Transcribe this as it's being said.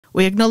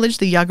We acknowledge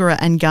the Yagara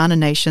and Kaurna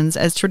nations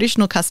as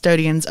traditional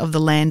custodians of the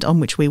land on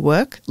which we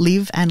work,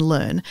 live and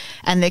learn,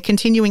 and their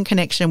continuing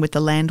connection with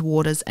the land,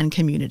 waters and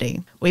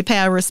community. We pay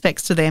our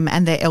respects to them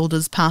and their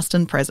elders past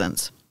and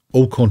present.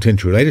 All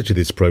content related to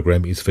this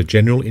program is for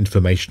general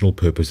informational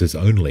purposes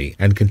only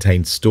and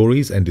contains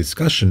stories and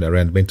discussion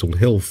around mental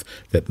health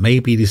that may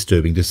be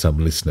disturbing to some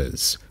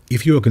listeners.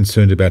 If you are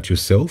concerned about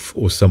yourself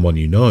or someone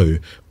you know,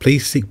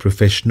 please seek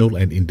professional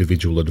and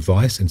individual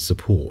advice and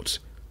support.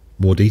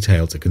 More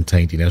details are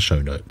contained in our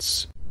show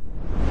notes.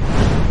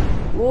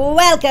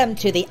 Welcome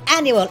to the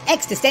annual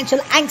Existential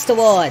Angst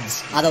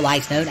Awards,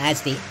 otherwise known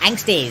as the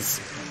Angsties.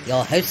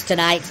 Your host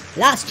tonight,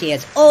 last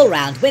year's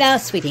all-round winner,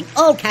 sweeping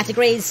all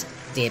categories,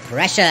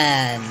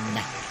 depression.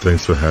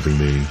 Thanks for having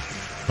me.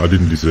 I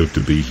didn't deserve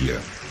to be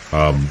here.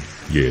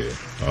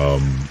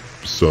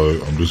 So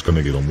I'm just going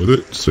to get on with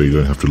it so you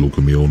don't have to look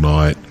at me all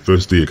night.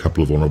 Firstly, a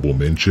couple of honourable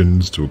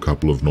mentions to a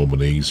couple of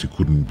nominees who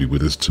couldn't be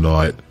with us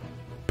tonight.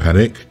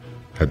 Panic,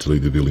 had to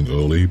leave the building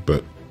early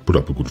but put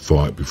up a good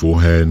fight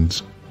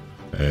beforehand.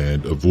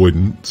 And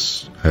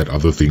Avoidance had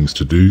other things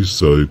to do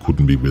so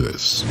couldn't be with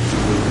us.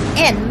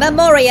 In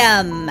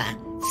Memoriam,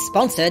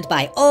 sponsored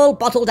by All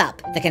Bottled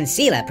Up, the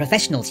concealer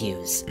professionals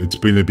use. It's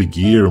been a big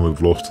year and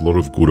we've lost a lot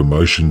of good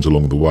emotions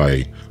along the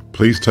way.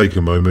 Please take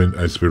a moment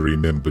as we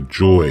remember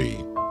joy,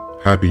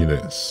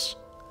 happiness,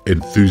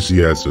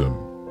 enthusiasm,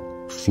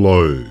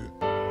 flow,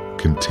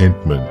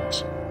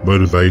 contentment,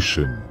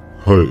 motivation,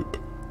 hope,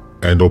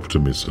 and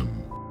optimism.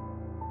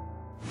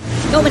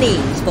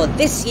 Nominees for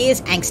this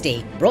year's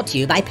Angsty, brought to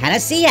you by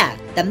Panacea,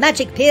 the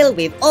magic pill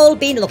we've all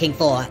been looking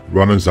for.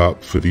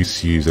 Runners-up for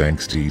this year's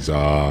Angsties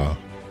are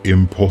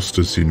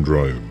Imposter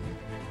Syndrome,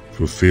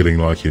 for feeling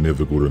like you're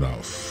never good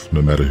enough,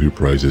 no matter who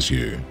praises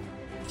you.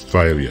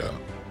 Failure,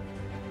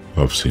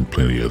 I've seen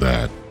plenty of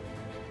that.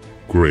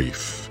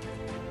 Grief,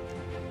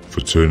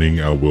 for turning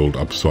our world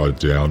upside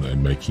down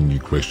and making you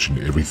question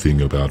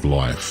everything about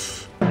life.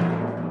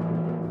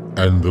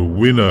 And the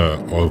winner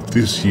of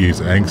this year's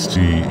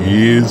Angsty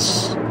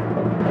is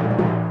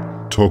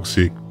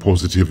Toxic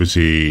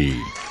Positivity.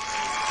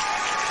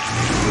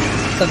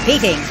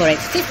 Competing for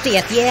its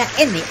 50th year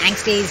in the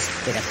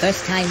Angsties with a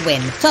first-time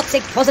win,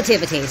 Toxic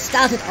Positivity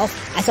started off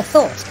as a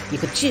thought you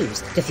could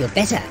choose to feel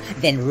better,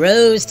 then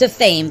rose to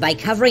fame by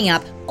covering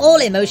up all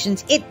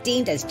emotions it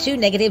deemed as too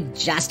negative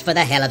just for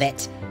the hell of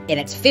it. In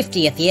its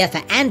 50th year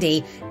for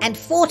Andy and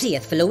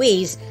 40th for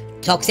Louise,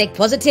 Toxic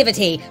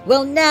Positivity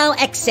will now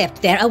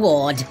accept their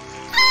award.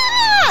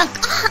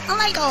 Oh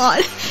my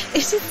god,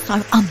 this is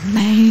so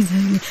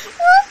amazing.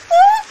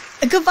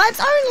 Good vibes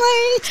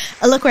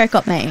only. Look where it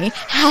got me.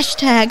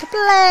 Hashtag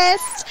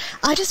blessed.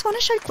 I just want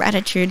to show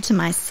gratitude to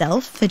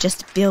myself for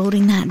just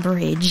building that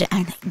bridge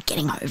and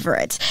getting over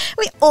it.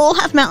 We all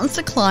have mountains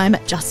to climb.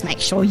 Just make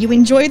sure you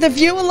enjoy the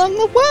view along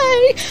the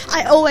way.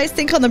 I always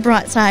think on the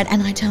bright side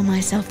and I tell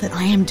myself that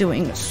I am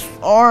doing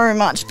so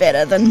much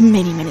better than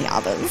many, many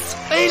others.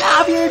 We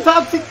love you,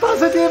 Toxic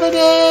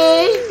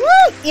Positivity!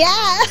 Woo!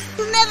 Yeah,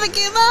 never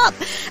give up.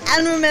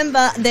 And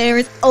remember, there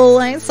is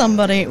always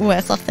somebody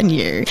worse off than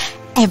you.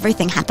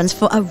 Everything happens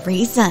for a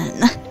reason.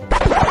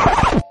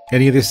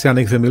 Any of this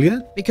sounding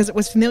familiar? Because it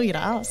was familiar to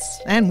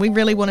us, and we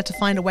really wanted to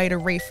find a way to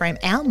reframe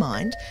our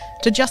mind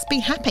to just be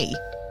happy.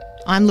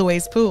 I'm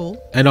Louise Poole.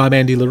 And I'm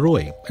Andy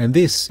Leroy, and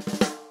this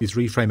is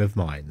Reframe of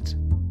Mind.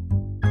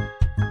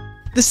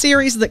 The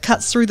series that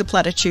cuts through the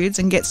platitudes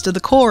and gets to the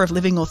core of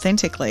living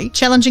authentically,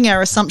 challenging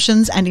our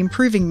assumptions and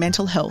improving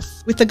mental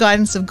health, with the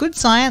guidance of good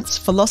science,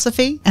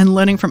 philosophy, and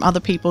learning from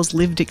other people's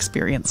lived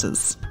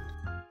experiences.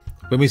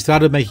 When we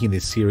started making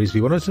this series,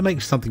 we wanted to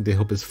make something to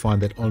help us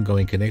find that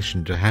ongoing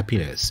connection to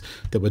happiness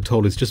that we're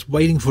told is just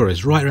waiting for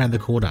us right around the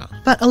corner.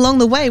 But along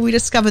the way, we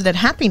discovered that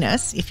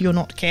happiness, if you're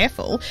not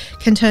careful,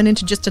 can turn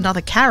into just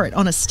another carrot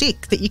on a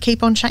stick that you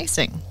keep on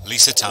chasing.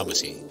 Lisa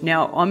Tamati.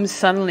 Now, I'm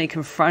suddenly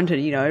confronted,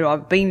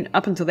 I've been,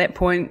 up until that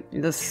point,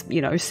 this,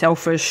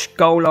 selfish,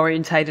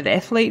 goal-orientated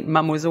athlete.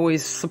 Mum was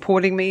always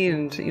supporting me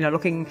and,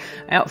 looking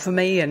out for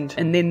me. And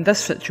then this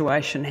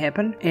situation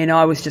happened. And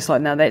I was just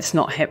like, no, that's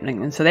not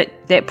happening. And so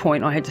that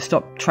point, I had to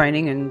stop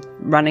training and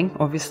running,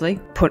 obviously.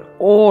 Put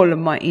all of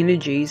my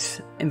energies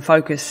and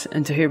focus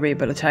into her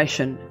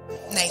rehabilitation.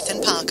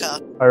 Nathan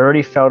Parker. I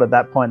already felt at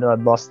that point that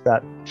I'd lost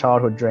that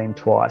childhood dream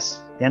twice.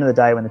 At the end of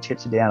the day, when the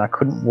chips are down, I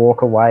couldn't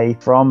walk away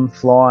from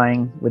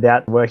flying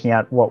without working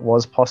out what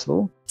was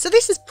possible. So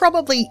this is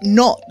probably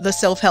not the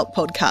self-help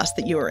podcast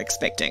that you were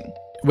expecting.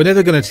 We're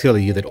never going to tell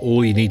you that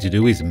all you need to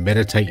do is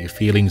meditate your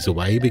feelings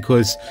away,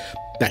 because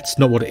that's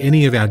not what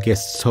any of our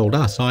guests told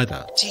us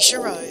either.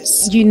 Tisha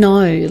Rose.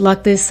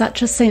 There's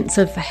such a sense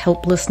of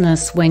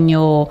helplessness when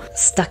you're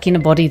stuck in a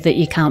body that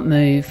you can't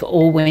move,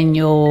 or when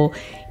you're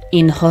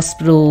in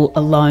hospital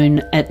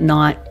alone at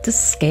night,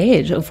 just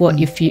scared of what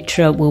your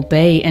future will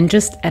be, and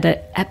just at an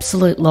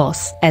absolute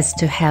loss as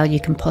to how you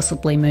can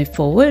possibly move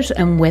forward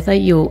and whether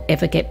you'll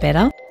ever get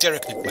better.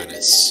 Derek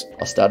McManus.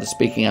 I started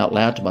speaking out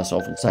loud to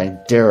myself and saying,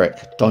 Derek,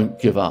 don't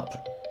give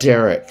up.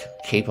 Derek,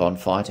 keep on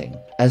fighting.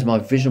 As my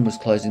vision was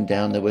closing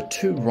down, there were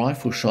 2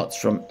 rifle shots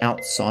from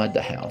outside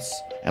the house.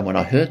 And when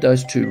I heard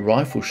those 2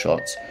 rifle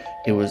shots,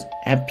 it was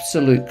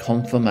absolute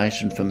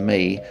confirmation for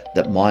me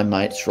that my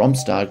mates from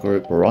Star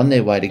Group were on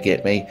their way to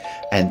get me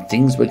and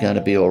things were going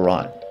to be all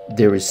right.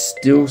 There is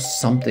still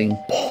something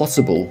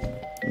possible,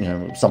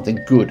 something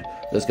good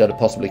that's going to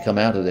possibly come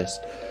out of this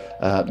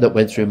that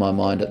went through my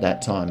mind at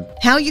that time.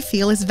 How you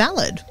feel is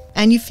valid,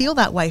 and you feel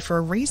that way for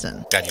a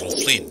reason. Daniel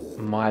Flynn.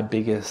 My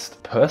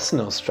biggest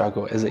personal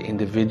struggle as an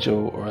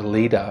individual or a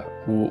leader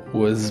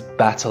was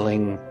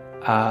battling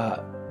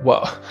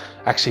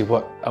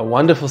what a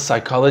wonderful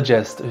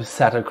psychologist who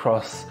sat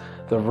across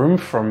the room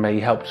from me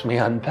helped me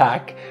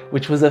unpack,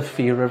 which was a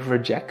fear of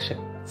rejection.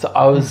 So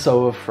I was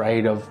so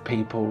afraid of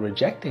people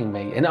rejecting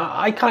me. And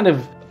I kind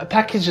of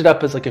packaged it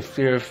up as like a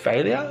fear of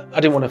failure.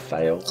 I didn't want to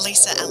fail.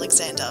 Lisa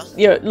Alexander.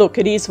 Yeah, look,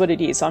 it is what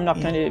it is. I'm not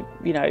going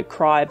to,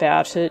 cry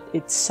about it.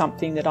 It's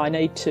something that I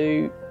need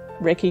to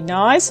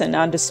recognise and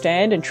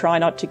understand and try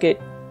not to get,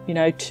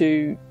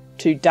 too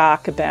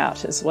dark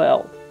about as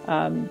well,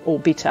 or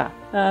bitter.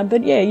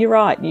 But yeah, you're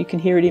right. You can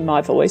hear it in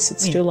my voice.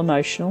 It's still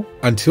emotional.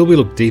 Until we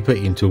look deeper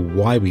into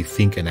why we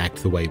think and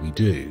act the way we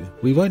do,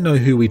 we won't know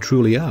who we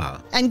truly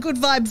are. And good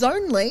vibes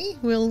only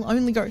will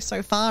only go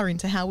so far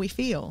into how we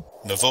feel.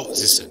 Novot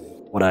Zisson.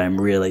 What I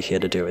am really here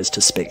to do is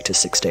to speak to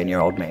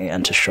 16-year-old me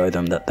and to show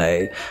them that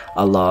they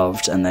are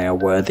loved and they are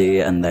worthy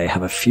and they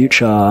have a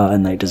future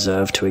and they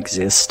deserve to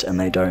exist and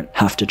they don't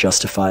have to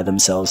justify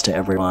themselves to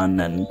everyone.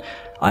 And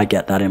I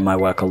get that in my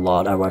work a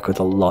lot. I work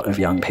with a lot of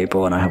young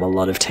people and I have a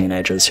lot of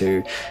teenagers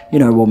who,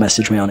 will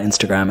message me on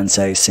Instagram and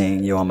say,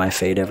 seeing you on my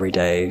feed every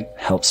day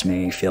helps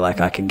me feel like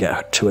I can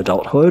get to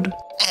adulthood.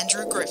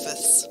 Andrew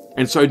Griffiths.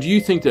 And so do you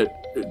think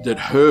that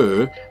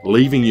her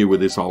leaving you with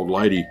this old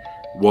lady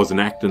was an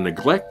act of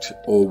neglect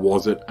or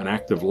was it an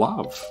act of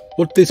love?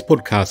 What this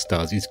podcast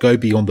does is go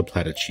beyond the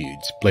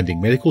platitudes,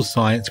 blending medical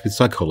science with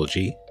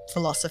psychology,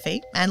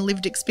 philosophy and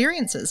lived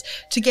experiences,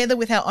 together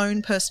with our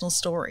own personal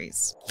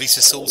stories. Lisa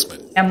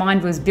Salzman. Our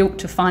mind was built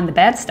to find the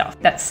bad stuff.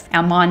 That's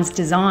our mind's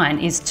design,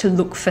 is to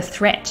look for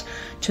threat,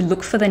 to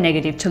look for the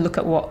negative, to look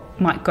at what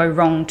might go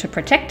wrong to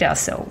protect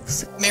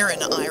ourselves.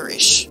 Mirren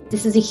Irish.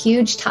 This is a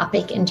huge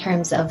topic in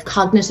terms of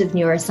cognitive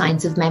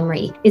neuroscience of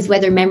memory, is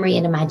whether memory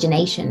and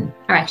imagination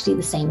are actually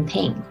the same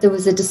thing. There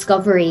was a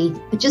discovery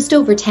just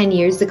over 10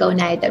 years ago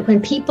now that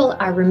when people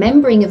are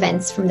remembering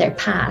events from their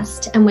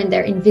past and when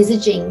they're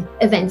envisaging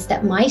events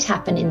that might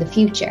happen in the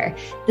future,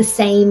 the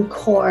same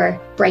core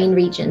brain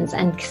regions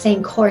and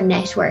same core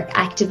network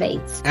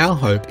activates. Our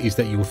hope is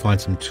that you will find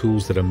some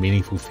tools that are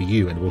meaningful for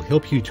you and will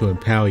help you to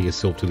empower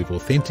yourself to live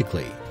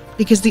authentically.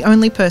 Because the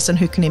only person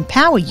who can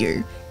empower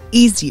you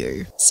is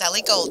you.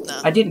 Sally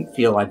Goldner. I didn't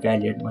feel I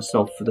valued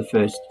myself for the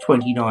first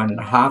 29 and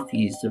a half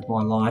years of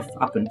my life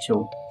up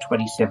until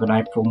 27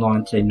 April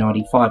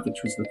 1995,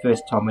 which was the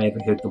first time I ever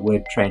heard the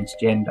word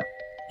transgender.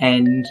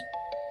 And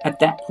at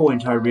that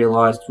point I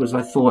realised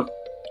I thought,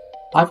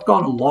 I've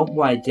gone a long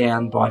way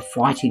down by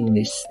fighting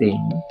this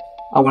thing.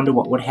 I wonder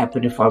what would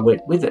happen if I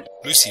went with it.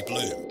 Lucy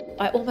Bloom.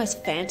 I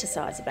almost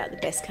fantasise about the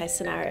best case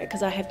scenario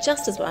because I have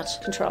just as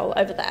much control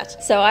over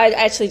that. So I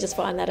actually just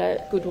find that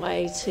a good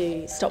way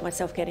to stop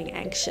myself getting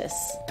anxious.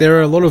 There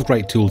are a lot of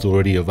great tools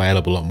already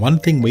available, and one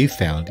thing we've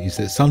found is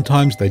that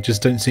sometimes they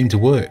just don't seem to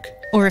work.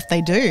 Or if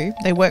they do,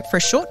 they work for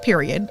a short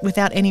period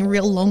without any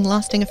real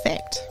long-lasting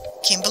effect.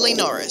 Kimberly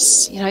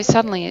Norris.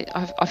 Suddenly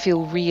I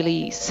feel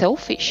really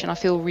selfish and I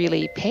feel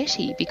really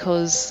petty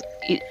because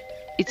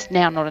it's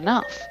now not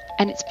enough.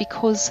 And it's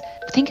because,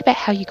 think about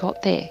how you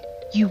got there.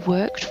 You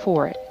worked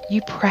for it.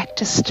 You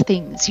practiced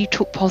things. You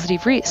took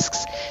positive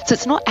risks. So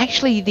it's not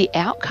actually the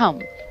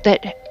outcome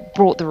that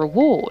brought the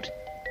reward.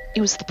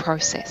 It was the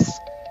process.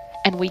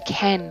 And we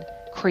can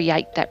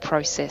create that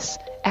process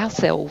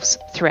ourselves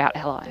throughout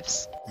our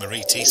lives.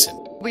 Marie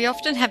Thiessen. We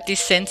often have this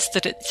sense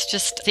that it's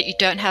just that you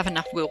don't have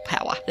enough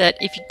willpower. That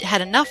if you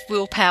had enough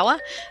willpower,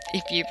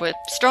 if you were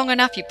strong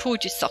enough, you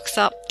pulled your socks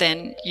up,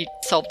 then you'd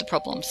solve the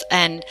problems.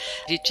 And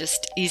it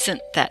just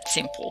isn't that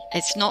simple.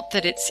 It's not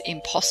that it's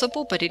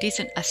impossible, but it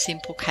isn't a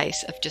simple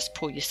case of just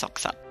pull your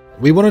socks up.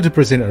 We wanted to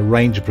present a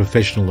range of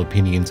professional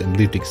opinions and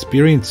lived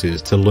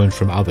experiences to learn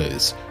from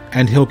others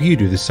and help you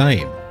do the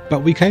same.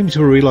 But we came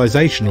to a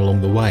realisation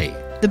along the way.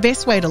 The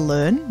best way to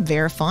learn,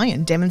 verify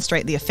and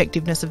demonstrate the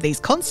effectiveness of these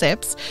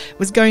concepts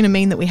was going to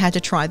mean that we had to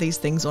try these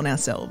things on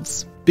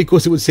ourselves.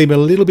 Because it would seem a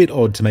little bit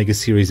odd to make a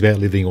series about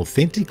living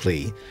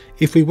authentically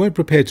if we weren't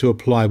prepared to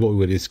apply what we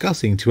were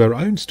discussing to our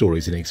own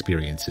stories and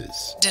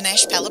experiences.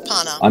 Dinesh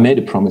Palapana. I made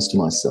a promise to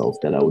myself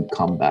that I would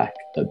come back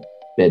a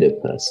better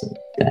person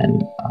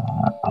than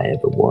I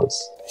ever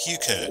was. Hugh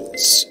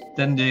Kearns.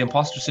 Then the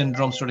imposter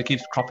syndrome sort of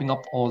keeps cropping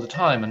up all the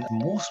time, and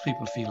most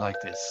people feel like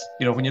this.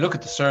 When you look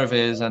at the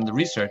surveys and the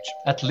research,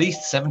 at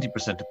least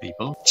 70% of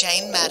people.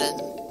 Jane Madden.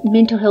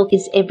 Mental health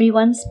is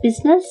everyone's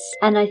business,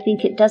 and I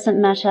think it doesn't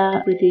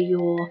matter whether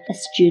you're a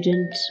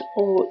student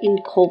or in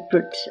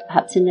corporate,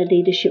 perhaps in a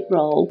leadership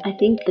role. I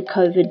think the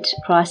COVID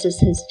crisis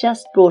has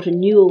just brought a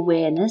new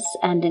awareness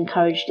and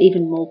encouraged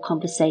even more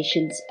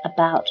conversations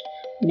about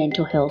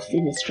mental health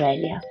in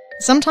Australia.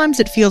 Sometimes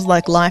it feels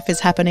like life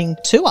is happening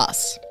to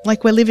us,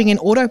 like we're living in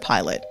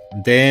autopilot.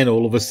 Then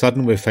all of a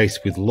sudden we're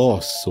faced with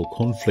loss or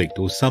conflict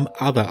or some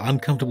other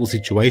uncomfortable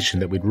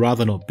situation that we'd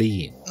rather not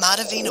be in.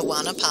 Madhavina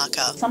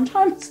Wanapaka.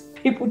 Sometimes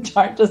people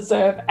don't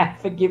deserve our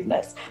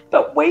forgiveness,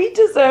 but we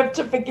deserve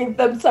to forgive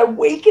them so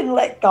we can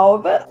let go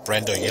of it.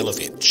 Brando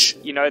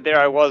Yelovich. You know, there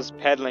I was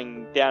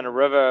paddling down a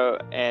river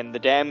and the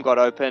dam got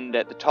opened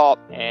at the top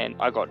and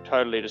I got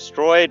totally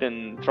destroyed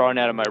and thrown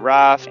out of my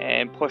raft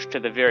and pushed to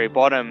the very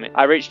bottom.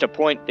 I reached a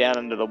point down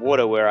under the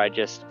water where I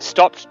just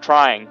stopped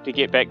trying to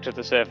get back to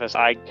the surface.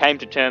 I came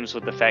to terms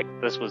with the fact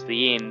this was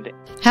the end.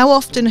 How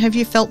often have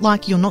you felt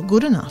like you're not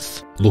good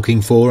enough?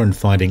 Looking for and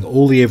finding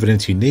all the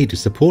evidence you need to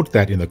support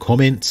that in the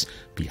comments,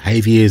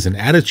 behaviours and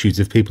attitudes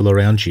of people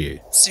around you.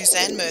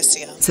 Suzanne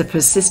Mercier. It's a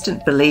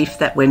persistent belief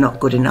that we're not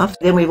good enough.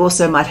 Then we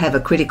also might have a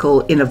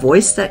critical inner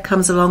voice that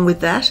comes along with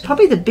that.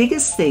 Probably the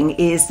biggest thing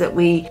is that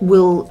we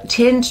will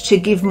tend to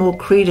give more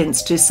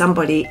credence to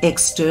somebody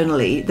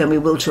externally than we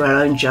will to our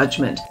own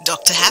judgment.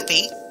 Dr.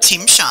 Happy,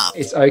 Tim Sharp.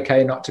 It's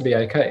okay not to be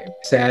okay.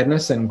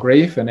 Sadness and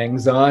grief and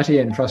anxiety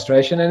and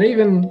frustration and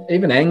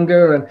even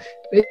anger, and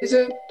these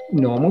are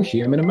normal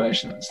human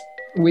emotions.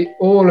 We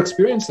all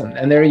experience them,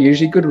 and there are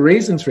usually good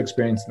reasons for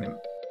experiencing them.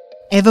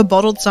 Ever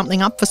bottled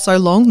something up for so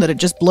long that it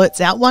just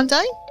blurts out one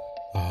day?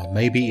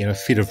 Maybe in a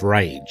fit of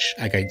rage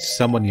against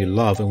someone you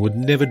love and would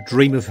never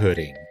dream of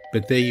hurting,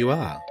 but there you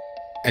are,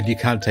 and you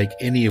can't take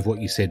any of what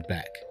you said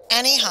back.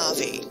 Annie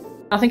Harvey.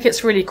 I think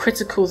it's really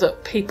critical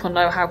that people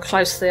know how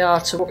close they are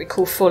to what we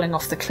call falling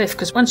off the cliff,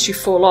 because once you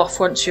fall off,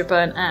 once you're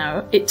burnt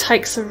out, it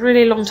takes a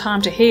really long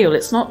time to heal.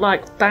 It's not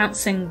like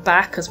bouncing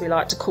back, as we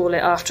like to call it,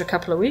 after a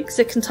couple of weeks.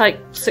 It can take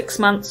 6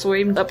 months or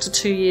even up to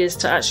 2 years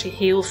to actually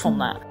heal from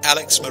that.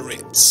 Alex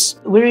Moritz.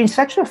 We're in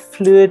such a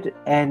fluid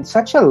and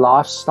such a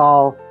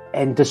lifestyle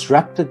and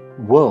disrupted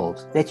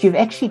world that you've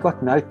actually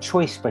got no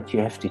choice but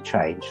you have to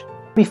change.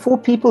 Before,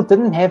 people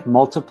didn't have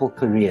multiple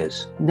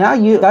careers. Now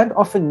you don't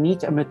often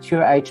meet a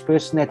mature age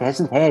person that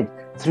hasn't had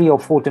 3 or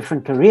 4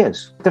 different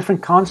careers,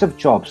 different kinds of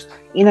jobs,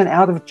 in and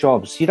out of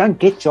jobs. You don't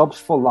get jobs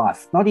for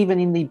life, not even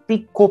in the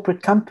big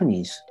corporate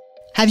companies.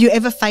 Have you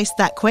ever faced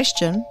that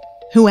question,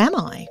 who am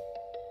I?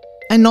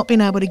 And not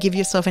been able to give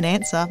yourself an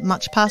answer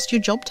much past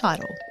your job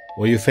title?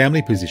 Or your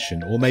family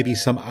position, or maybe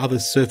some other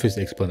surface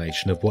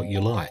explanation of what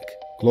you like,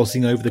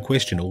 glossing over the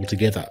question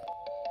altogether.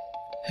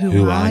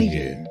 Who are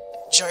you?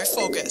 Joe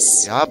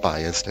Forgas. We are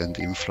biased and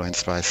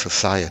influenced by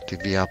society.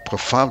 We are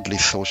profoundly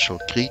social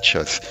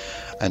creatures,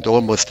 and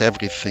almost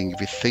everything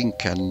we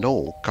think and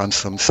know comes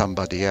from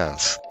somebody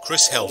else.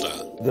 Chris Helder.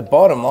 The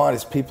bottom line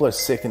is people are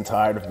sick and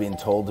tired of being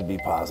told to be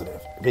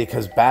positive,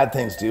 because bad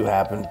things do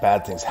happen,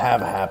 bad things have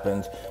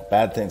happened,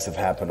 bad things have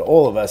happened to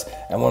all of us,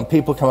 and when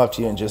people come up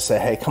to you and just say,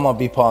 hey, come on,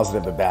 be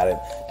positive about it,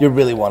 you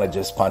really want to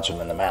just punch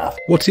them in the mouth.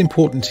 What's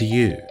important to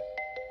you,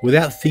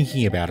 without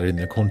thinking about it in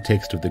the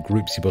context of the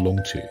groups you belong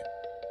to?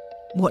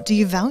 What do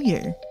you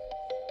value?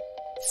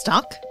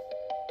 Stuck?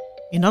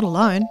 You're not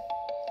alone.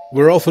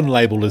 We're often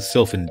labelled as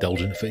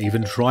self-indulgent for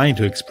even trying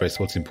to express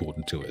what's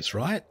important to us,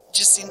 right?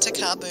 Jacinta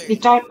Carbu. You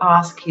don't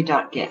ask, you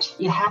don't get.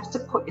 You have to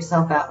put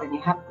yourself out there and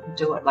you have to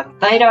do it. Like,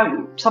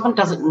 someone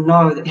doesn't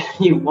know that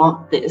you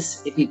want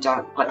this if you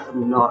don't let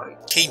them know.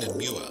 Keenan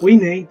Muir. We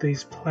need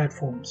these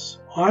platforms.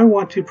 I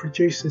want to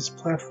produce this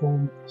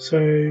platform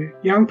so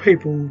young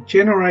people,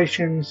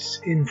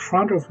 generations in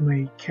front of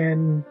me,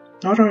 can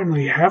not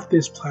only have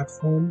this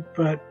platform,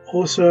 but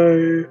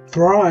also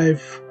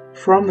thrive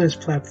from this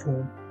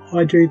platform.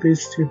 I do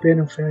this to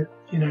benefit,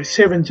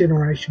 7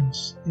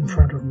 generations in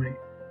front of me.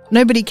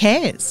 Nobody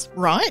cares,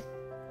 right?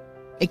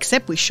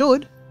 Except we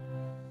should.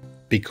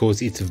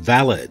 Because it's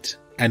valid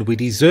and we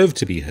deserve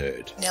to be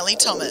heard. Nellie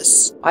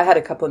Thomas. I had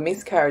a couple of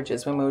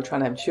miscarriages when we were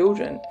trying to have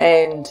children,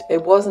 and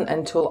it wasn't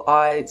until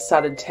I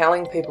started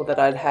telling people that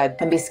I'd had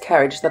a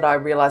miscarriage that I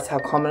realised how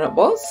common it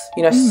was.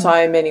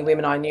 So many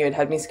women I knew had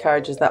had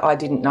miscarriages that I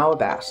didn't know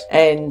about.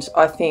 And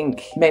I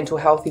think mental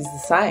health is the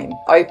same.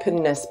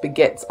 Openness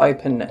begets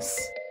openness.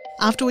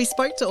 After we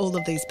spoke to all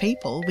of these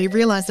people, we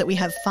realised that we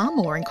have far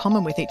more in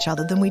common with each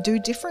other than we do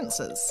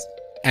differences.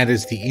 And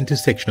it's the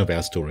intersection of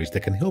our stories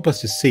that can help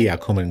us to see our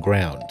common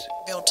ground.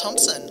 Bill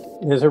Thompson.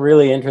 There's a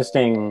really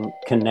interesting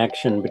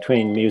connection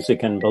between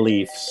music and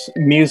beliefs.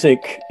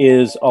 Music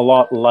is a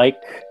lot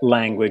like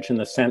language in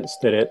the sense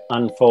that it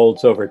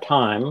unfolds over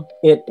time.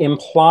 It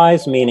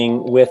implies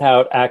meaning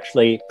without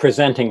actually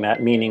presenting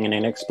that meaning in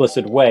an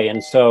explicit way.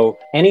 And so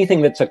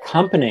anything that's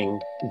accompanying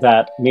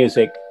that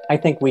music, I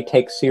think we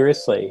take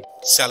seriously.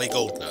 Sally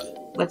Goldner.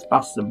 Let's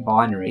bust some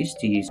binaries,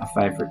 to use a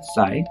favourite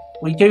say.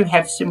 We do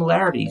have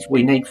similarities.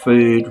 We need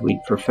food, we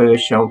prefer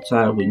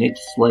shelter, we need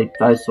to sleep,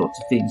 those sorts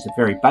of things at a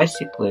very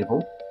basic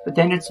level. But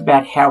then it's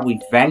about how we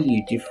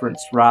value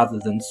difference rather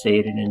than see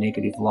it in a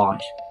negative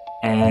light.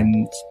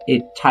 And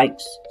it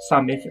takes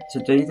some effort to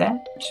do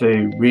that,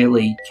 to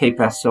really keep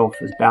ourselves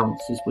as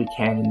balanced as we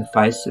can in the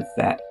face of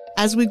that.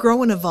 As we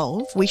grow and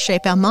evolve, we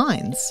shape our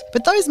minds.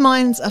 But those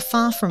minds are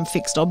far from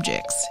fixed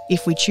objects,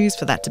 if we choose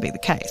for that to be the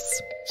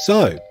case.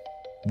 So,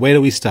 where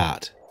do we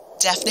start?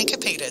 Daphne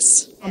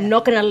Kapitas. I'm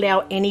not going to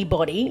allow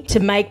anybody to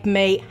make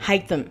me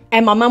hate them.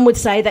 And my mum would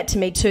say that to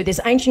me too. There's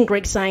ancient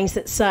Greek sayings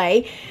that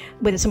say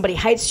whether somebody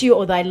hates you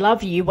or they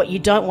love you, what you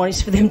don't want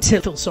is for them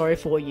to feel sorry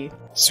for you.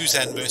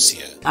 Suzanne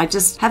Mercier. I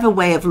just have a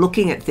way of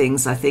looking at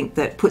things, I think,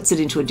 that puts it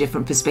into a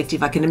different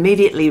perspective. I can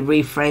immediately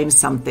reframe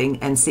something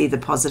and see the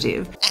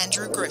positive.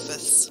 Andrew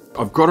Griffiths.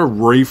 I've got to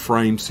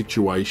reframe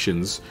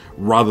situations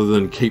rather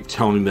than keep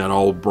telling that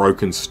old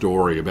broken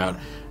story about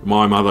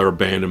my mother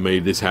abandoned me,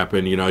 this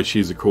happened,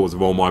 she's the cause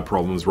of all my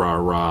problems, rah,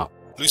 rah.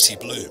 Lucy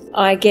Bloom.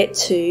 I get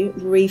to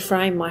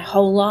reframe my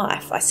whole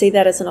life. I see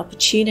that as an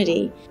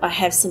opportunity. I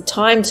have some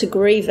time to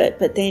grieve it,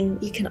 but then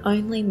you can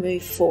only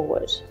move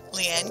forward.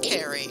 Leanne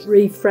Carey.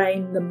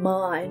 Reframe the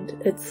mind.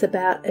 It's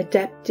about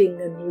adapting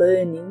and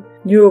learning.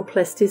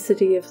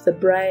 Neuroplasticity of the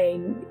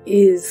brain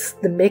is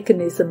the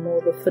mechanism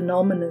or the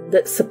phenomenon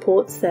that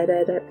supports that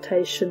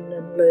adaptation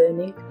and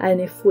learning.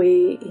 And if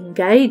we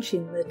engage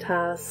in the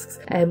tasks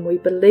and we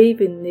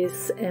believe in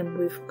this and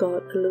we've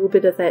got a little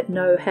bit of that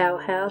know-how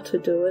how to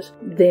do it,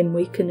 then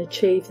we can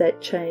achieve that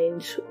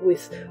change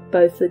with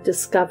both the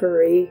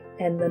discovery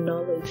and the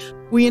knowledge.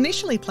 We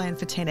initially planned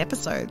for 10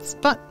 episodes,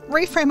 but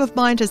Reframe of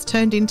Mind has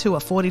turned into a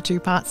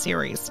 42-part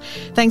series,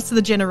 thanks to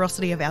the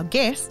generosity of our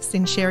guests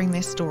in sharing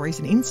their stories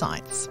and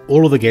insights.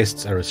 All of the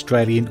guests are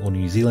Australian or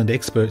New Zealand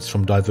experts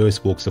from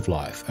diverse walks of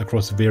life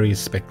across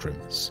various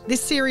spectrums.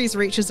 This series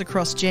reaches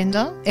across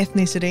gender,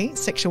 ethnicity,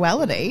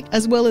 sexuality,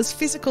 as well as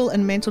physical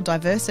and mental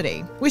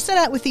diversity. We set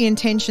out with the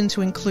intention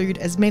to include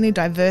as many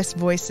diverse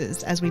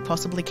voices as we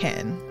possibly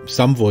can.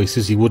 Some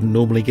voices you wouldn't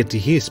normally get to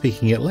hear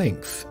speaking at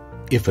length,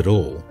 if at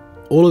all.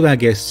 All of our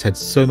guests had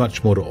so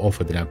much more to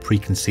offer than our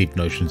preconceived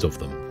notions of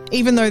them.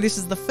 Even though this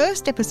is the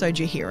first episode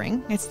you're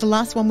hearing, it's the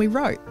last one we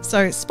wrote.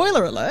 So,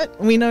 spoiler alert,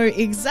 we know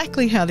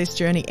exactly how this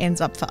journey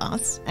ends up for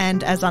us,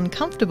 and as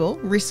uncomfortable,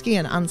 risky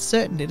and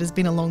uncertain it has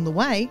been along the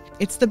way,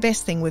 it's the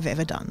best thing we've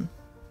ever done.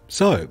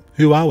 So,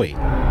 who are we?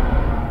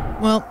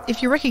 Well,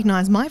 if you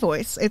recognise my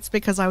voice, it's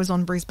because I was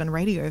on Brisbane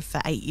radio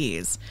for 8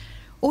 years.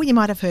 Or you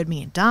might have heard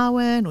me in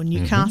Darwin or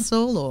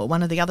Newcastle or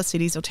one of the other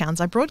cities or towns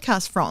I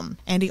broadcast from.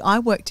 Andy, I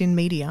worked in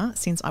media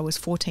since I was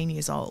 14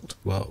 years old.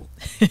 Whoa,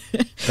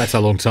 that's a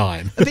long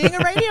time. Being a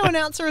radio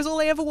announcer is all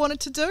I ever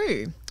wanted to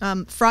do.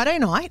 Friday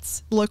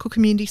nights, local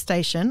community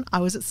station, I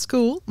was at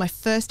school, my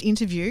first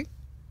interview,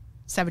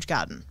 Savage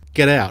Garden.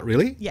 Get Out,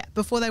 really? Yeah,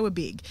 before they were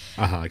big.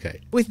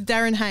 Okay. With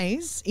Darren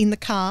Hayes in the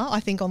car, I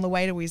think on the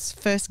way to his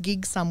first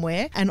gig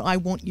somewhere, and I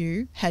Want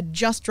You had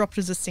just dropped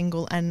as a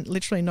single and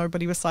literally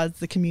nobody besides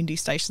the community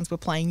stations were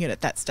playing it at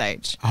that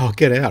stage. Oh,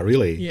 Get Out,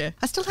 really? Yeah.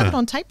 I still have it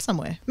on tape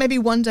somewhere. Maybe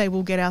one day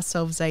we'll get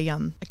ourselves a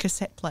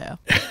cassette player.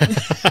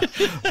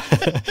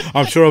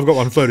 I'm sure I've got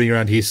one floating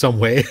around here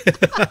somewhere.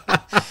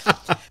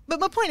 But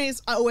my point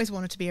is, I always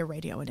wanted to be a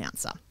radio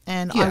announcer,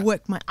 and I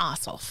worked my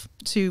ass off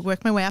to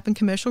work my way up in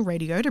commercial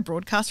radio to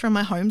broadcast from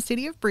my home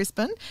city of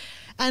Brisbane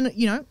and,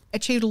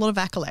 achieved a lot of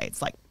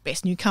accolades like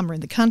Best Newcomer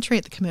in the Country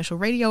at the Commercial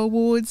Radio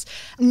Awards,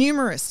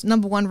 numerous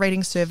 #1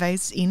 rating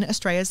surveys in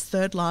Australia's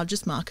third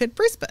largest market,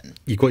 Brisbane.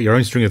 You've got your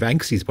own string of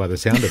angsties by the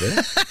sound of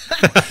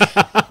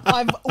it.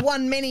 I've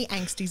won many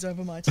angsties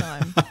over my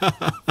time.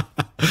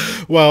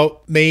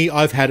 Well,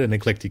 I've had an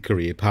eclectic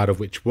career, part of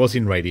which was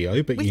in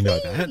radio, but you know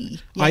that.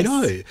 Yes. I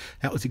know.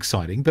 That was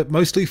exciting, but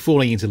mostly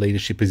falling into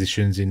leadership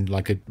positions in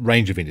like a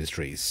range of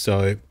industries.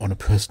 So on a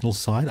personal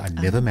side, I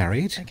never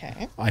married.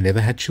 Okay. I never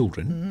had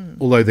children,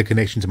 although the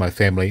connection to my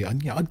family,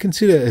 I'd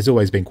consider has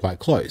always been quite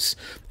close.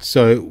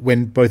 So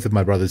when both of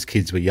my brother's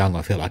kids were young,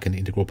 I felt like an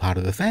integral part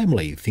of the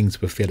family.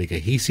 Things were fairly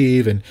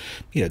cohesive and,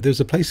 there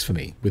was a place for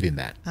me within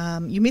that.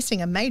 You're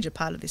missing a major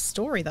part of this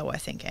story, though, I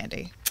think,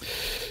 Andy.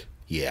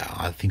 Yeah,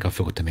 I think I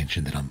forgot to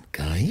mention that I'm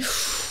gay.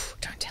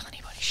 Don't tell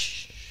anybody.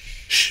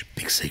 Shh,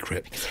 big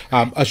secret.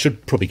 I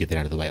should probably get that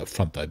out of the way up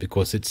front, though,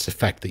 because it's a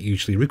fact that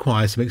usually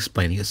requires some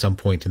explaining at some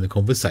point in the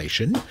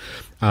conversation,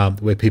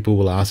 where people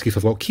will ask if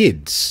I've got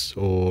kids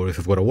or if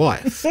I've got a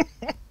wife.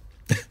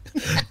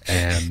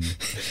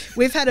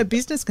 We've had a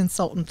business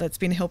consultant that's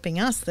been helping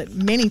us that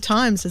many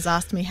times has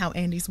asked me how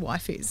Andy's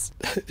wife is.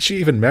 She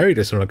even married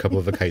us on a couple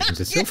of occasions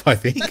herself, I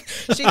think.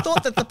 She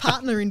thought that the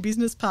partner in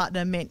business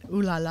partner meant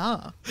ooh la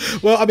la.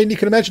 Well, you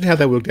can imagine how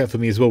that worked out for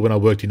me as well when I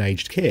worked in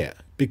aged care,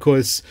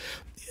 because,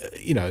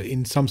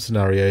 in some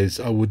scenarios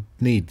I would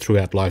need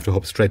throughout life to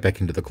hop straight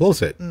back into the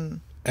closet.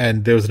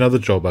 And there was another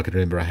job I can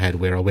remember I had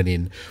where I went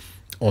in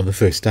on the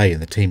first day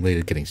and the team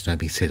leader getting to know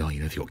me said, have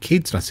you got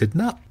kids? And I said,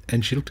 no.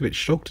 And she looked a bit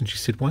shocked and she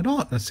said, why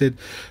not? And I said,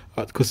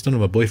 because none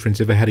of my boyfriends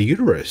ever had a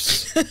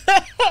uterus.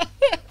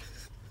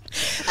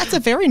 That's a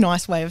very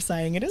nice way of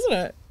saying it, isn't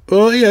it?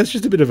 Well, yeah, it's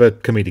just a bit of a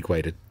comedic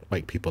way to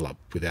wake people up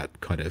without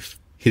kind of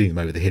hitting them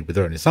over the head with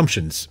their own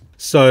assumptions.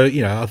 So,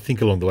 I think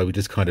along the way we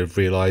just kind of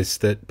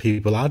realised that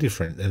people are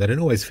different and they don't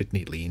always fit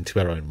neatly into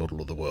our own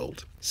model of the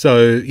world.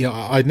 So,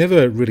 I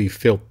never really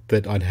felt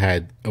that I'd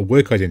had a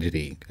work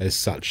identity as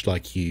such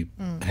like you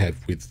have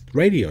with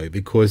radio,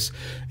 because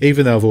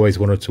even though I've always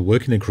wanted to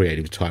work in a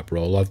creative type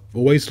role, I've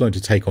always learned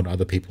to take on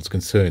other people's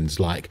concerns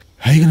like,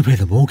 how are you going to pay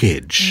the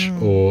mortgage?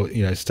 Or,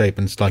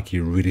 statements like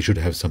you really should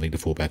have something to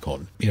fall back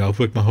on. I've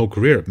worked my whole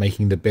career at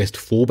making the best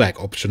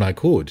fallback option I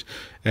could.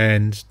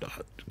 And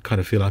I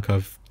kind of feel like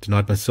I've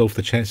denied myself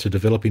the chance to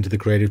develop into the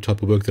creative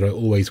type of work that I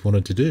always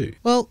wanted to do.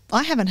 Well,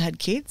 I haven't had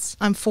kids.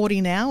 I'm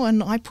 40 now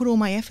and I put all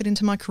my effort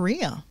into my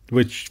career.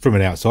 Which, from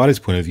an outsider's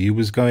point of view,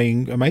 was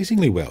going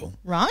amazingly well.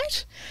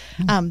 Right?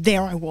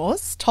 There I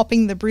was,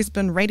 topping the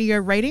Brisbane radio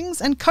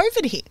ratings, and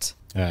COVID hit.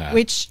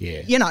 Which,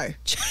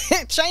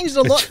 changed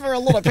a lot for a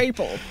lot of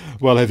people.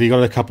 Well, have you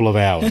got a couple of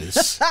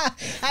hours?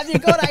 Have you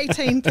got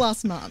 18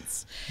 plus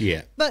months?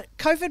 Yeah. But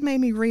COVID made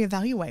me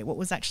reevaluate what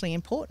was actually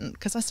important,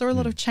 because I saw a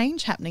lot of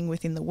change happening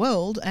within the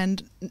world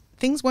and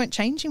things weren't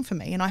changing for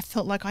me, and I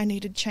felt like I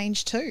needed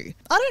change too.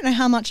 I don't know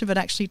how much of it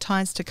actually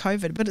ties to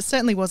COVID, but it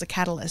certainly was a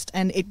catalyst,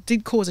 and it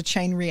did cause a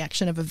chain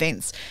reaction of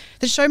events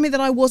that showed me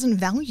that I wasn't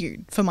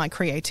valued for my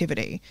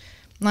creativity,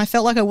 and I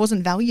felt like I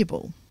wasn't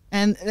valuable.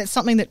 And that's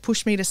something that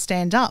pushed me to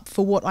stand up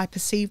for what I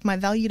perceived my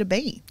value to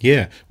be.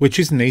 Yeah, which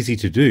isn't easy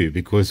to do,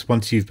 because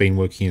once you've been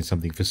working in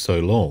something for so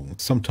long,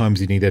 sometimes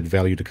you need that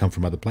value to come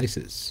from other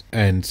places,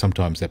 and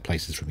sometimes that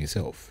place is from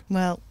yourself.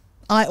 Well,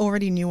 I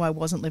already knew I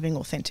wasn't living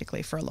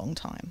authentically for a long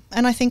time.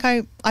 And I think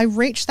I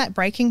reached that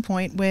breaking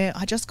point where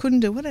I just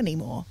couldn't do it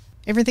anymore.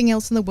 Everything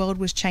else in the world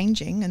was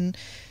changing, and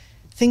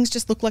things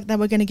just looked like they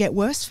were going to get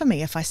worse for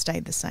me if I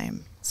stayed the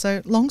same.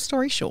 So long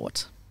story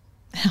short,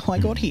 how I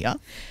got here.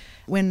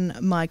 When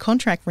my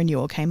contract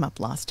renewal came up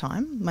last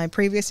time, my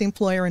previous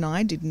employer and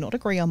I did not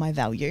agree on my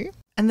value,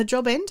 and the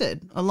job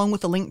ended, along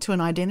with a link to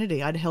an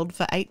identity I'd held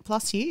for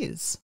 8+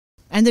 years,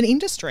 and an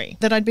industry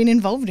that I'd been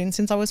involved in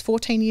since I was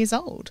 14 years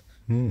old.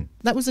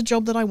 That was a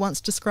job that I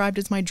once described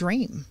as my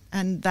dream,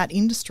 and that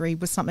industry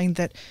was something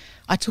that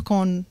I took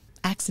on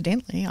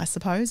accidentally, I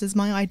suppose, as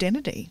my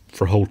identity.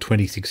 For a whole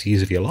 26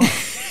 years of your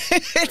life.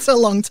 It's a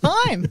long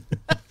time.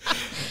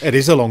 It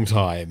is a long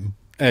time.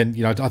 And,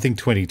 I think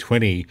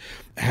 2020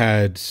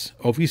 had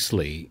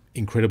obviously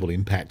incredible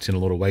impact in a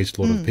lot of ways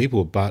to a lot of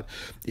people. But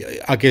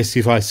I guess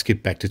if I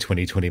skip back to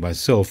 2020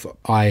 myself,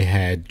 I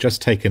had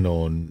just taken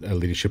on a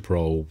leadership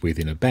role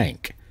within a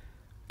bank.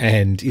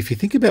 And if you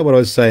think about what I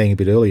was saying a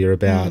bit earlier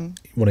about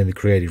wanting the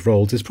creative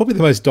roles, it's probably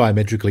the most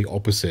diametrically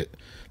opposite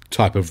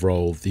type of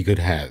role that you could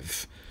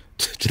have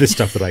to the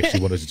stuff that I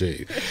actually wanted to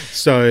do.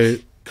 So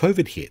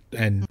COVID hit,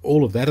 and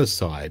all of that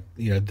aside,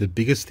 the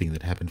biggest thing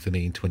that happened for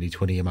me in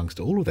 2020 amongst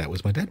all of that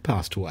was my dad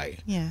passed away.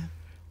 Yeah.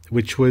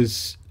 Which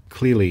was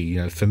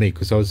clearly, for me,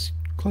 because I was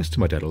close to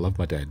my dad. I love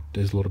my dad,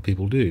 as a lot of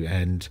people do.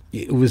 And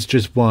it was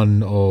just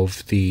one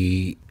of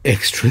the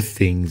extra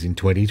things in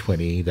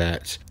 2020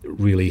 that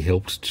really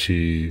helped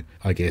to,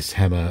 I guess,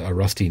 hammer a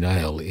rusty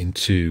nail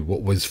into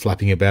what was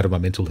flapping about in my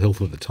mental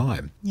health at the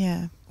time.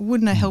 Yeah.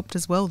 Wouldn't it have helped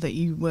as well that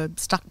you were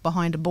stuck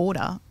behind a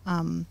border?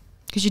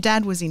 Because your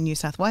dad was in New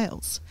South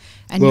Wales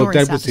and you're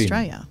in South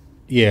Australia.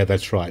 Yeah,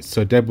 that's right.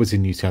 So Dad was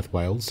in New South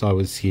Wales. I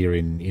was here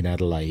in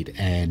Adelaide,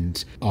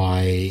 and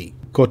I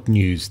got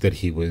news that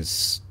he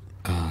was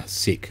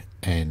sick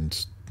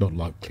and not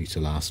likely to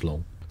last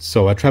long.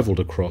 So I travelled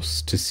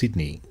across to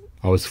Sydney.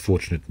 I was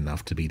fortunate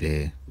enough to be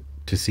there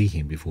to see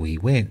him before he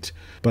went.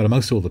 But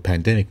amongst all the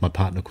pandemic, my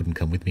partner couldn't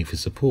come with me for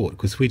support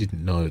because we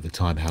didn't know at the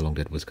time how long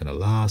Dad was going to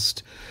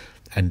last.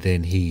 And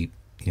then he,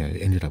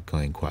 ended up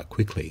going quite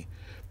quickly.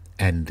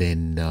 And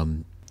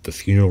then the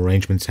funeral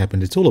arrangements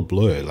happened. It's all a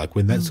blur. Like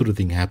when that sort of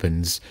thing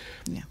happens,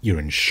 you're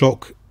in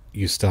shock,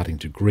 you're starting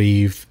to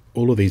grieve.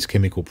 All of these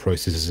chemical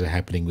processes are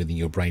happening within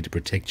your brain to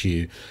protect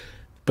you.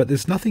 But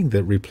there's nothing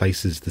that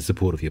replaces the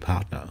support of your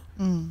partner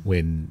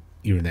when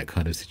you're in that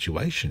kind of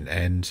situation.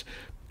 And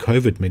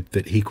COVID meant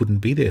that he couldn't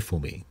be there for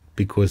me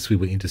because we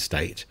were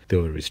interstate. There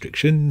were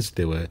restrictions.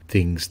 There were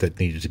things that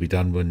needed to be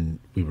done when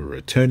we were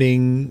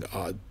returning,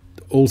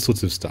 all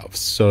sorts of stuff.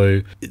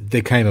 So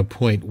there came a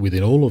point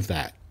within all of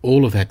that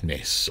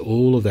mess,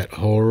 all of that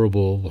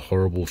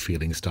horrible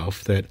feeling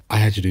stuff, that I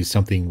had to do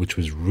something which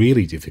was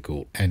really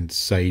difficult and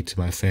say to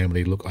my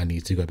family, look, I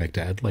need to go back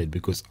to Adelaide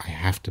because I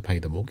have to pay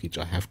the mortgage.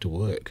 I have to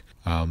work.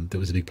 That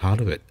was a big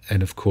part of it.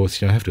 And of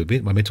course, I have to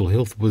admit, my mental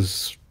health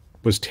was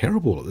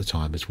terrible at the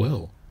time as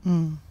well.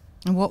 And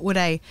what would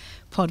a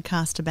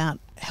podcast about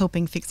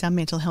helping fix our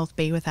mental health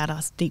be without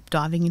us deep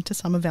diving into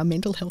some of our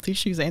mental health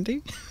issues,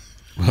 Andy?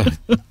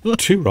 Well,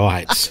 too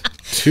right.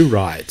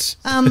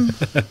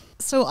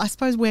 So I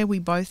suppose where we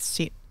both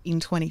sit in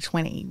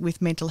 2020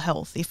 with mental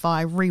health, if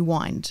I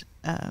rewind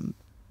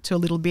to a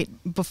little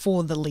bit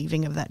before the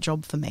leaving of that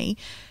job for me,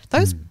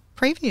 those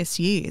previous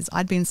years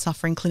I'd been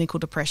suffering clinical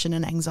depression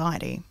and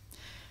anxiety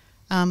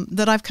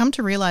that I've come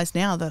to realise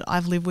now that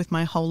I've lived with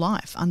my whole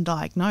life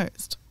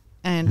undiagnosed.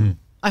 And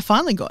I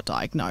finally got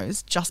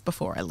diagnosed just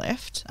before I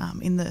left,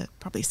 in the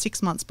probably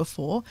 6 months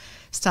before,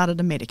 started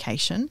a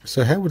medication.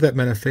 So how would that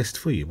manifest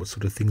for you? What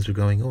sort of things were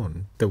going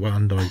on that were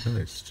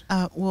undiagnosed?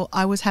 Well,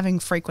 I was having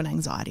frequent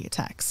anxiety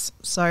attacks.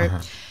 So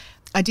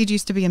I did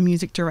used to be a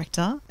music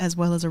director as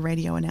well as a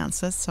radio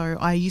announcer. So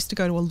I used to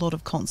go to a lot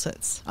of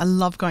concerts. I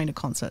love going to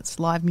concerts.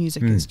 Live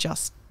music is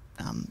just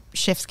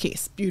Chef's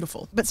Kiss,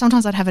 beautiful. But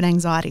sometimes I'd have an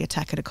anxiety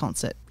attack at a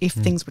concert if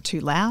things were too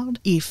loud,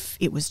 if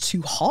it was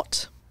too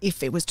hot,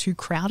 if it was too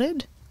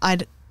crowded.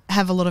 I'd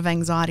have a lot of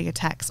anxiety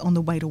attacks on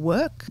the way to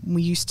work.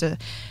 We used to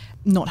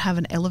not have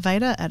an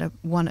elevator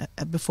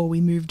before we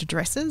moved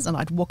addresses, and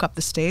I'd walk up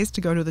the stairs to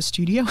go to the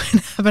studio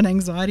and have an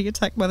anxiety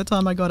attack by the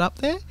time I got up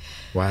there.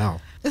 Wow.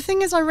 The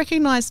thing is, I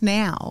recognise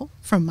now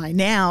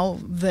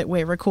that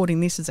we're recording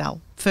this as our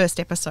first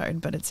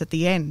episode, but it's at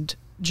the end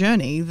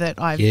journey,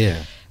 that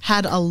I've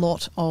had a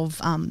lot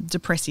of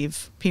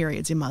depressive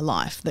periods in my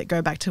life that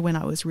go back to when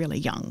I was really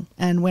young.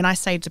 And when I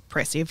say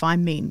depressive, I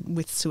mean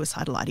with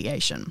suicidal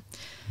ideation.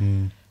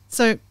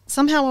 So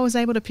somehow I was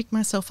able to pick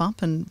myself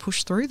up and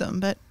push through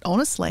them. But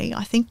honestly,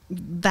 I think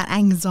that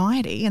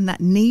anxiety and that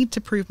need to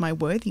prove my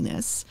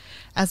worthiness,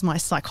 as my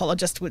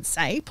psychologist would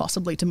say,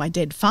 possibly to my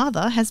dead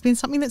father, has been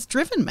something that's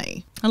driven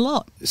me a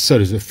lot. So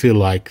does it feel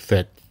like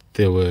that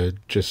there were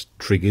just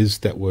triggers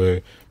that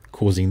were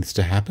causing this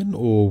to happen,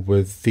 or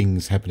were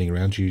things happening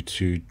around you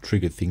to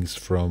trigger things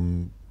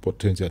from what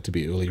turns out to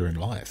be earlier in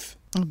life?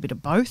 A bit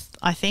of both,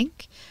 I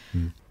think.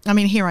 I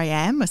mean, here I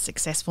am, a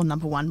successful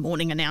 #1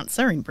 morning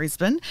announcer in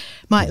Brisbane.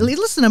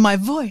 Listen to my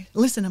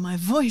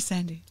voice,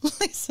 Andy.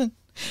 Listen.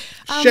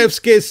 Chef's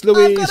kiss,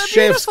 Louise.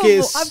 Chef's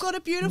kiss. I've got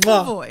a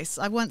beautiful voice.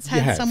 I once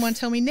had someone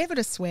tell me never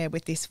to swear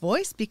with this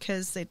voice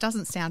because it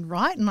doesn't sound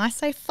right, and I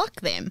say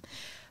fuck them.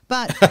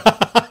 But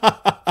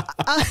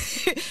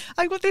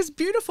I've got this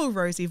beautiful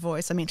rosy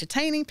voice. I'm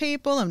entertaining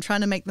people. I'm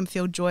trying to make them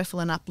feel joyful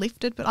and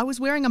uplifted. But I was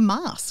wearing a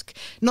mask,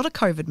 not a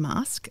COVID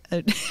mask,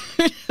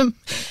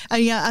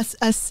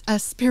 a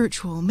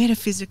spiritual,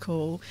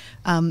 metaphysical,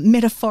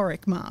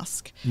 metaphoric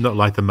mask. Not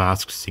like the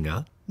Masked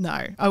Singer.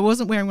 No, I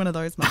wasn't wearing one of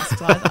those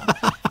masks either.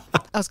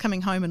 I was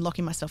coming home and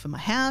locking myself in my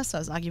house. I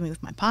was arguing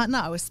with my partner.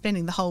 I was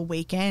spending the whole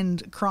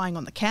weekend crying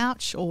on the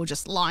couch or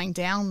just lying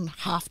down,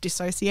 half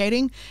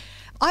dissociating.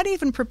 I'd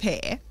even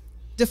prepare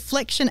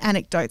deflection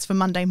anecdotes for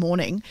Monday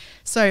morning.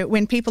 So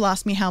when people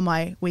ask me how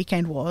my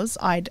weekend was,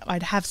 I'd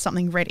have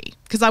something ready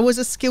because I was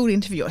a skilled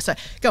interviewer. So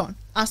go on,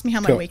 ask me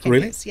how my weekend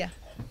is. Yeah.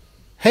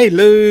 Hey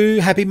Lou,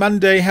 happy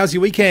Monday. How's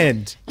your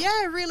weekend?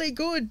 Yeah, really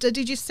good.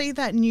 Did you see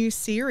that new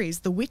series,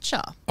 The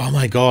Witcher? Oh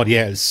my God,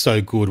 yeah, it's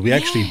so good. We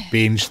actually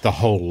binged the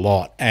whole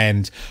lot,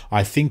 and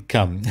I think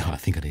I need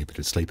a bit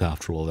of sleep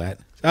after all that.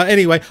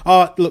 Anyway,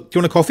 look, do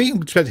you want a coffee?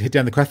 I'm just about to head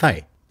down the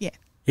cafe.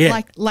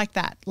 Yeah. Like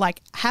that.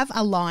 Like, have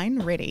a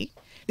line ready.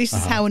 This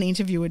is how an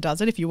interviewer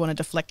does it if you want to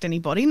deflect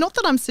anybody. Not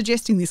that I'm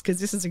suggesting this because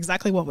this is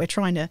exactly what we're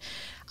trying to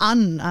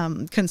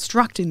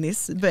construct in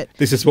this. But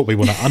this is what we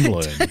want to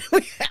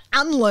unlearn.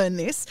 Unlearn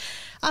this.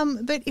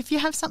 But if you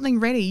have something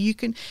ready,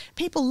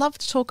 people love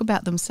to talk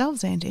about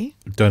themselves, Andy.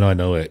 Don't I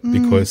know it?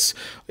 Because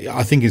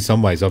I think in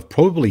some ways I've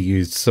probably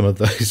used some of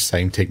those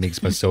same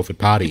techniques myself at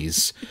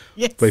parties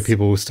where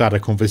people will start a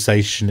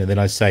conversation and then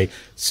I say,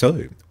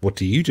 so what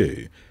do you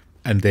do?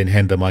 And then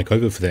hand the mic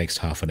over for the next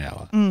half an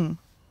hour.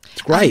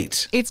 It's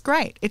great. It's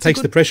great. It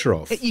takes the pressure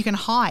off. You can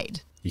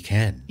hide. You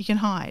can. You can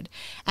hide.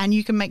 And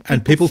you can make people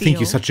And people think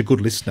you're such a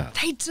good listener.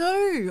 They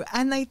do.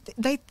 And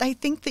they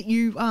think that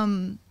you're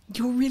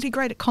really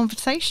great at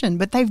conversation,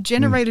 but they've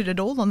generated it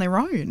all on their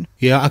own.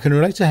 Yeah, I can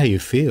relate to how you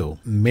feel.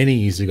 Many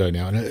years ago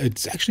now, and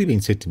it's actually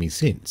been said to me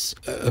since,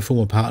 a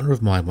former partner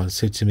of mine once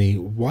said to me,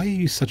 why are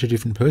you such a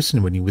different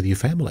person when you're with your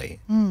family?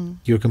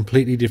 You're a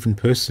completely different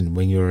person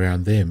when you're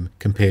around them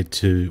compared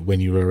to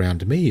when you were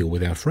around me or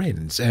with our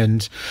friends.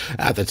 And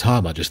at the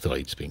time, I just thought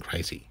he'd just been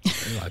crazy.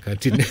 Like I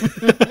didn't...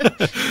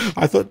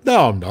 I thought,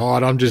 no, I'm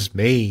not. I'm just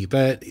me.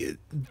 But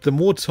the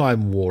more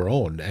time wore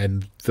on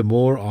and the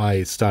more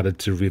I started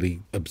to really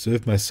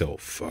observe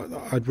myself,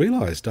 I'd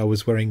realised I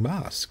was wearing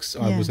masks.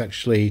 I was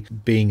actually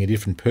being a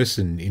different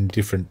person in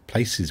different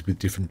places with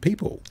different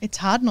people. It's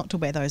hard not to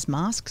wear those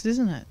masks,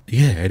 isn't it?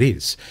 Yeah, it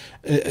is.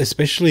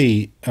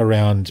 Especially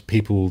around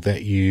people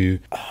that you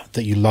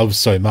love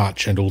so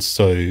much, and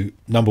also,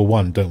 number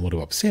one, don't want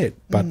to upset,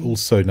 but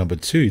also number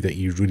two, that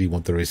you really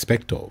want the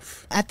respect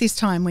of. At this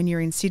time when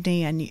you're in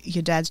Sydney and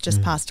your dad's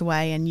just passed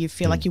away and you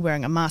feel like you're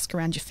wearing a mask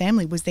around your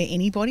family, was there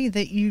anybody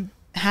that you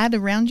had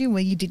around you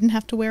where you didn't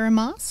have to wear a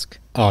mask?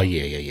 Oh,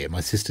 yeah. My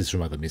sisters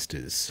from other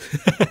misters.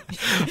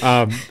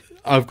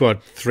 I've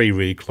got 3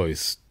 really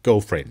close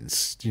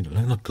girlfriends.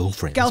 Not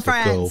girlfriends.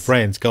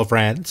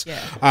 Girlfriends.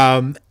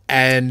 Yeah.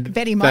 And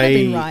Betty might have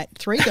been right.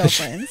 3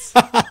 girlfriends.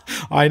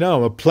 I know,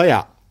 I'm a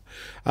player.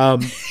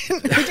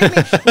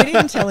 We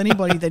didn't tell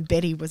anybody that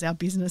Betty was our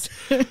business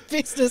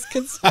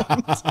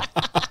consultant.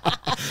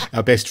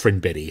 Our best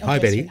friend Betty. Hi,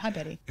 Betty. Hi,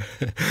 Betty.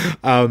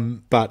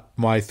 But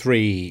my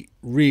 3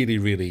 really,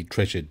 really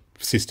treasured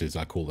sisters,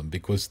 I call them,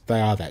 because they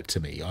are that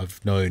to me.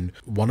 I've known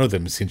one of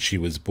them since she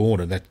was born,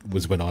 and that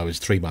was when I was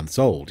 3 months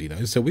old,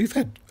 So we've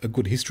had a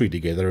good history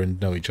together and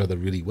know each other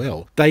really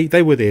well.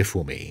 They were there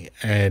for me,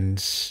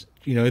 and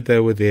you know, they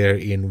were there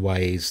in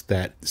ways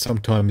that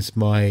sometimes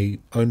my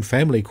own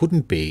family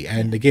couldn't be.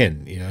 And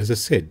again, you know, as I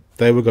said,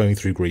 they were going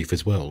through grief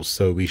as well.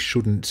 So we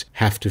shouldn't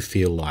have to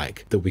feel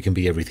like that we can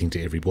be everything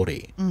to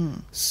everybody.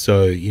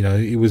 So, you know,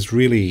 it was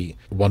really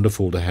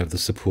wonderful to have the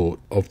support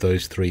of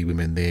those three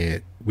women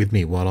there with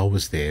me while I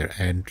was there.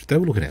 And they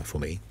were looking out for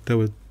me. They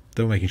were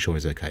making sure I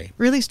was okay.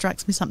 Really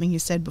strikes me something you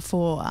said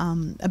before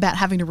about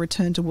having to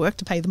return to work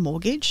to pay the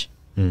mortgage.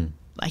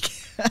 Like,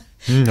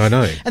 I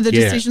know. and the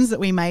decisions that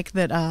we make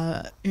that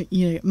are,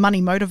 you know,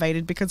 money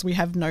motivated because we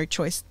have no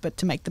choice but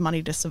to make the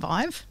money to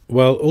survive.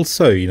 Well,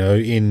 also, you know,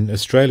 in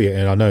Australia,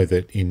 and I know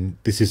that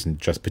this isn't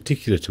just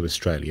particular to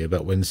Australia,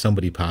 but when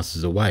somebody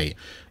passes away,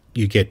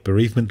 you get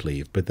bereavement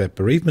leave, but that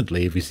bereavement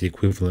leave is the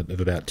equivalent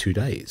of about 2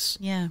 days.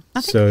 Yeah.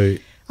 I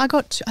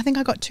think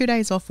I got 2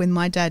 days off when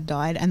my dad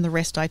died, and the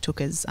rest I took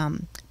as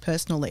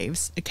personal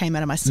leaves. It came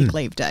out of my sick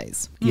leave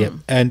days. Yeah,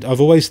 and I've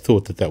always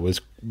thought that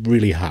was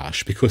really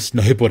harsh because a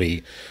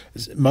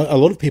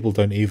lot of people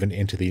don't even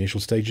enter the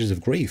initial stages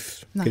of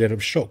grief, get out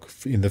of shock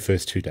in the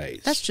first 2 days.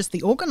 That's just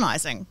the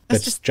organising.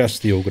 That's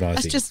just the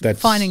organising. That's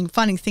just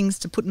finding things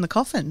to put in the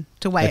coffin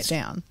to weigh it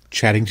down.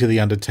 Chatting to the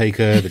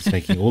undertaker, that's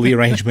making all the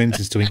arrangements,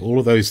 is doing all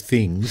of those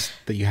things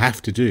that you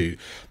have to do.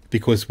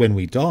 Because when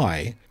we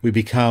die, we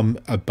become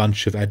a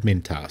bunch of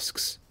admin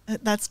tasks.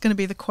 That's going to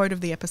be the quote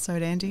of the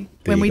episode, Andy.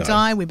 When we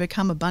die, we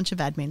become a bunch of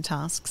admin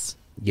tasks.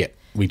 Yeah,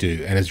 we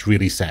do. And it's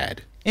really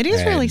sad. It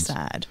is really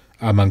sad.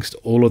 Amongst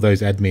all of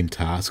those admin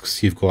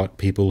tasks, you've got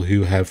people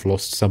who have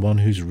lost someone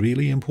who's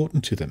really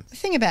important to them. The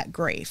thing about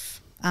grief,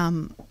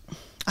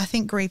 I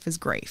think grief is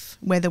grief,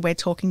 whether we're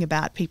talking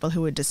about people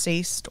who are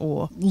deceased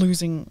or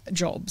losing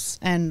jobs.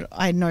 And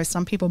I know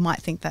some people might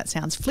think that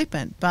sounds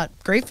flippant, but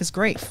grief is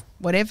grief.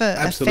 Whatever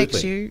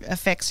affects you,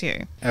 affects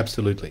you.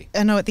 Absolutely.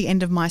 I know at the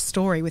end of my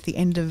story, with the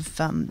end of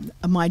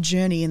my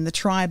journey in the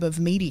tribe of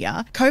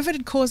media, COVID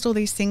had caused all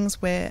these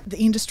things where the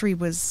industry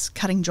was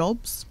cutting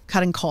jobs,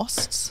 cutting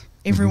costs.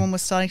 Everyone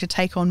was starting to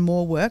take on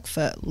more work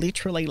for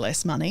literally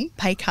less money.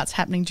 Pay cuts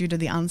happening due to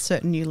the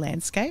uncertain new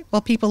landscape.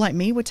 While people like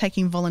me were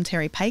taking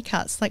voluntary pay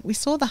cuts, like we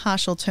saw the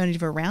harsh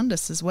alternative around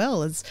us as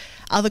well, as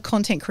other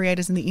content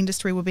creators in the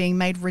industry were being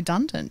made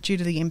redundant due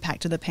to the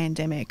impact of the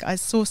pandemic. I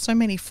saw so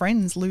many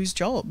friends lose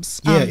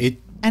jobs.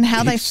 And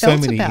how they felt so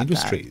many about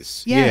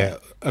industries. That. Yeah,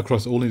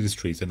 across all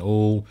industries and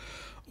all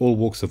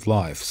walks of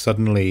life.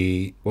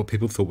 Suddenly, what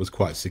people thought was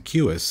quite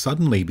secure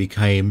suddenly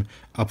became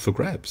up for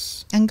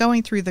grabs. And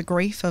going through the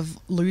grief of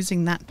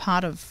losing that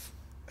part of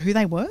who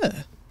they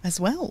were as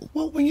well.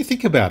 Well, when you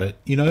think about it,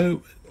 you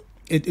know,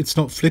 it's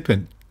not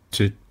flippant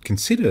to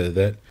consider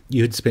that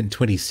you had spent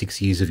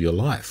 26 years of your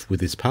life with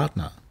this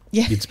partner.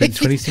 Yeah. You'd spent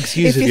 26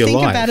 years of your life. If you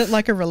think about it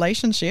like a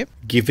relationship.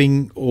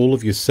 Giving all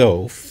of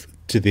yourself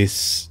to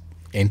this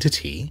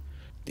entity,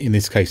 in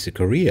this case a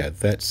career,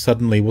 that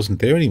suddenly wasn't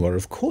there anymore.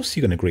 Of course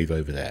you're going to grieve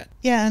over that.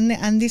 Yeah,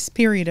 and this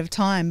period of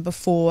time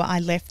before I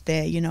left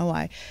there, you know,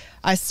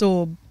 I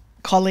saw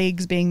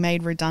colleagues being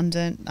made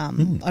redundant.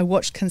 I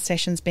watched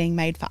concessions being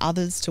made for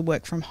others to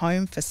work from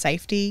home for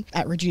safety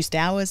at reduced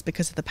hours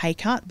because of the pay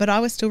cut, but I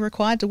was still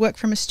required to work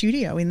from a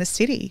studio in the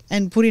city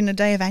and put in a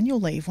day of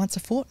annual leave once a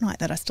fortnight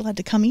that I still had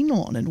to come in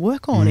on and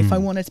work on if I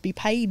wanted to be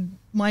paid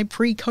my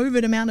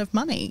pre-COVID amount of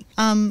money.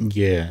 I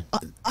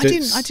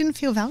didn't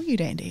feel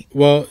valued, Andy.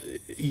 Well,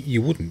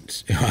 you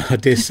wouldn't. I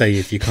dare say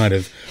if you're kind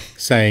of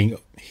saying,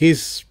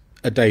 here's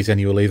a day's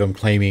annual leave I'm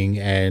claiming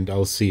and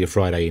I'll see you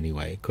Friday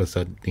anyway because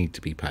I need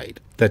to be paid.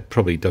 That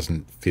probably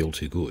doesn't feel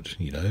too good,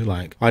 you know.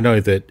 Like, I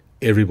know that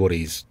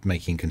everybody's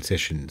making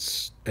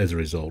concessions as a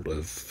result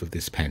of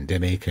this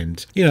pandemic,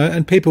 and, you know,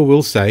 and people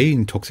will say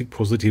in toxic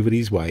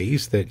positivity's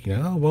ways that, you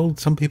know, oh, well,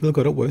 some people have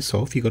got it worse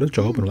off, you got a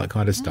job and all that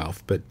kind of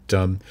stuff. But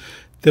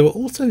there were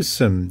also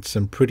some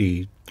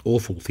pretty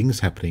awful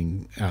things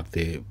happening out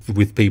there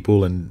with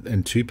people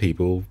and to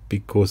people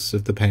because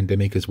of the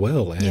pandemic as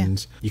well,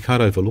 and you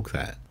can't overlook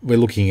that. We're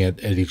looking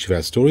at each of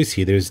our stories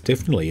here. There's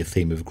definitely a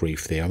theme of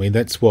grief there. I mean,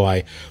 that's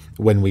why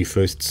when we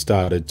first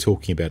started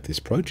talking about this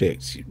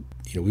project, you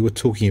know, we were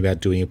talking about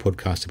doing a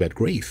podcast about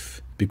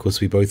grief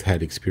because we both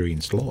had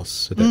experienced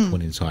loss at that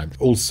point in time.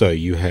 Also,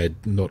 you had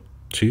not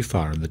too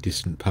far in the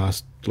distant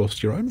past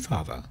lost your own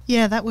father.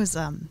 Yeah, that was,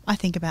 I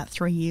think, about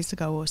 3 years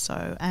ago or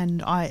so.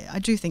 And I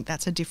do think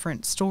that's a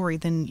different story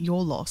than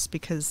your loss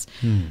because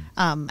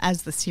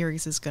as the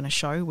series is going to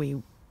show,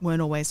 we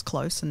weren't always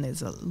close, and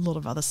there's a lot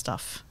of other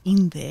stuff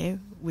in there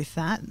with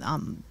that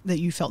that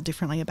you felt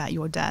differently about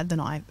your dad than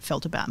I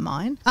felt about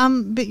mine.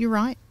 But you're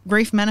right,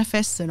 grief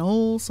manifests in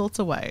all sorts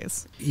of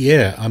ways.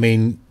 Yeah, I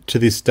mean, to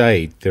this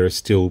day, there are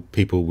still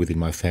people within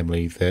my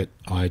family that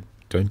I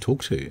don't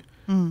talk to,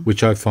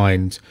 which I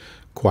find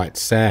quite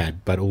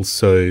sad, but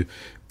also,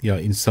 you know,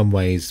 in some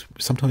ways,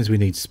 sometimes we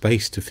need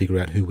space to figure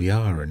out who we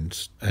are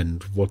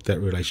and what that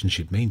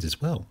relationship means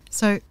as well.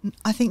 So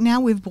I think now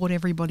we've brought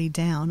everybody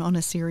down on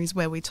a series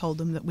where we told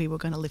them that we were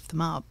going to lift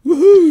them up.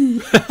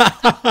 Woohoo!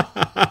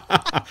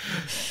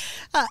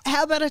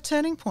 How about a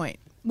turning point?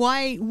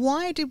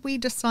 Why did we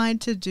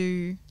decide to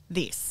do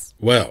this?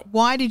 Well,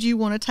 why did you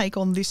want to take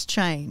on this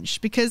change?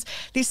 Because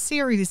this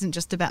series isn't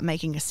just about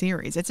making a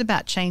series. It's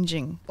about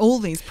changing all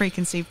these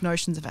preconceived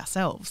notions of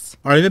ourselves.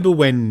 I remember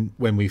when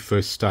we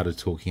first started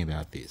talking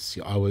about this,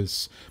 I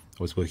was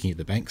working at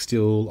the bank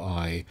still.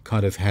 I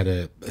kind of had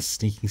a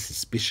sneaking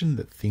suspicion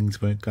that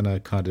things weren't going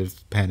to kind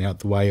of pan out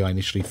the way I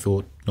initially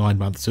thought 9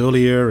 months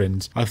earlier.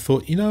 And I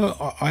thought,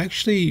 I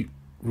actually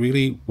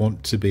really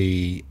want to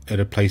be at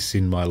a place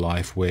in my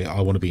life where I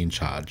want to be in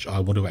charge.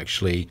 I want to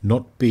actually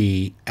not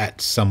be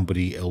at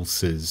somebody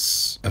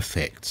else's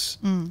effect,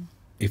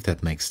 if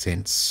that makes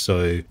sense.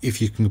 So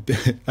if you can,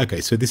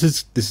 okay, so this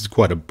is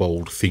quite a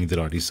bold thing that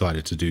I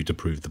decided to do to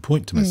prove the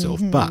point to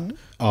myself, but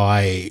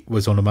I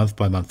was on a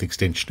month-by-month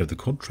extension of the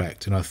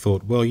contract, and I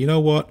thought, well, you know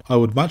what? I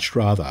would much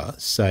rather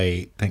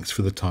say, thanks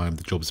for the time,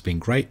 the job's been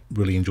great,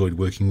 really enjoyed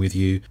working with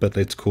you, but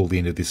let's call the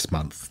end of this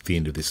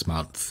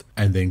month,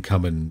 and then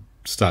come and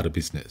start a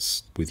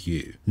business with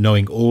you,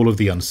 knowing all of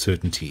the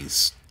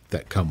uncertainties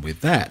that come with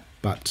that.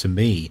 But to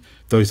me,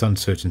 those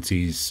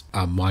uncertainties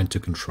are mine to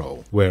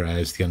control,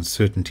 whereas the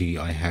uncertainty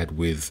I had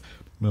with,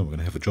 well, we're going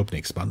to have a job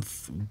next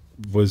month,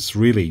 was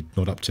really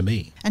not up to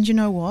me. And you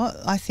know what?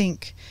 I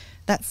think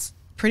that's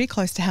pretty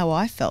close to how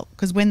I felt,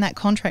 because when that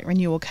contract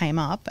renewal came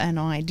up and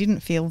I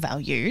didn't feel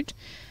valued,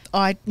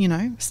 I,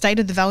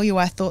 stated the value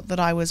I thought that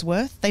I was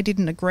worth. They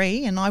didn't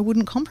agree, and I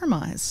wouldn't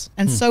compromise.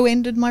 And so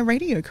ended my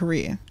radio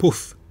career.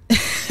 Poof.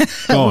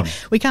 Gone.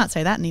 We can't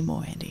say that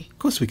anymore, Andy. Of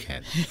course we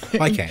can.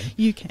 I can.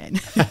 You can.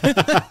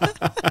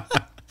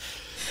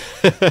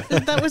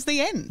 That was the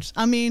end.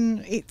 I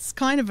mean, it's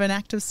kind of an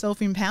act of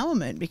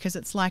self-empowerment, because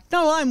it's like,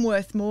 no, I'm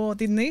worth more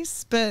than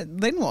this, but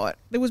then what?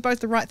 It was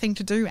both the right thing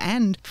to do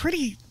and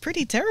pretty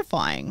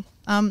terrifying.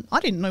 I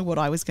didn't know what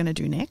I was going to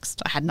do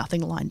next. I had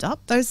nothing lined up.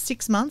 Those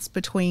 6 months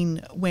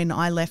between when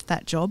I left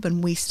that job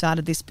and we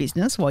started this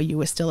business while you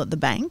were still at the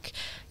bank,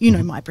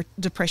 my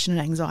depression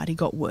and anxiety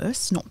got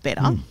worse, not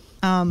better.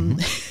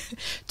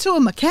 Two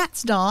of my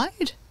cats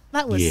died.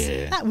 That was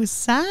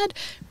sad.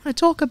 I want to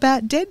talk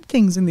about dead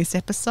things in this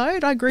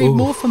episode. I grieve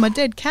more for my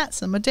dead cats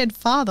than my dead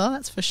father,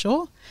 that's for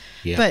sure.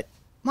 Yeah. But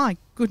my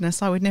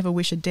goodness, I would never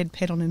wish a dead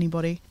pet on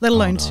anybody, let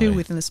alone two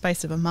within the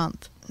space of a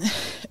month.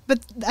 But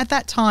at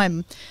that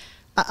time,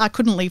 I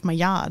couldn't leave my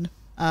yard.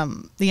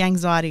 The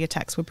anxiety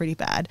attacks were pretty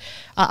bad.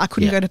 I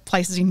couldn't go to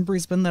places in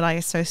Brisbane that I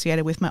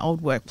associated with my old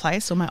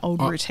workplace or my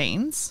old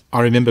routines. I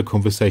remember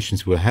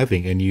conversations we were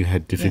having, and you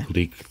had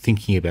difficulty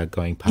thinking about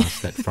going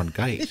past that front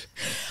gate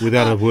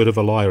without a word of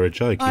a lie or a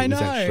joke. I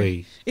know.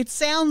 It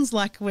sounds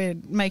like we're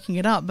making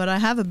it up, but I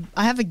have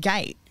a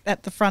gate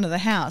at the front of the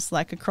house,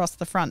 like across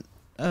the front,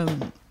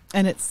 and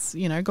it's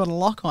got a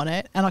lock on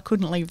it, and I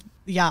couldn't leave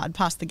the yard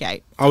past the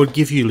gate. I would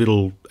give you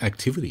little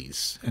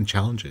activities and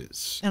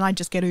challenges. And I'd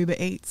just get Uber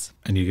Eats.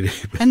 And you get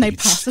Uber Eats. And they'd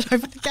pass it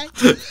over the gate.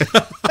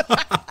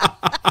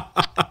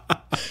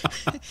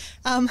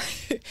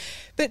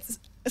 But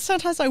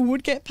sometimes I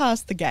would get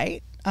past the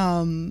gate,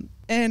 and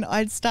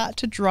I'd start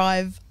to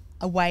drive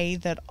a way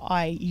that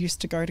I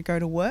used to go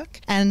to work,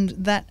 and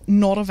that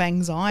knot of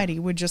anxiety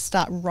would just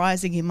start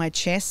rising in my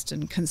chest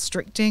and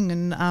constricting,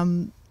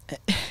 and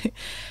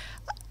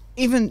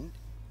even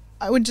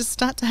I would just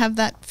start to have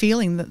that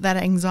feeling that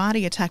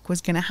anxiety attack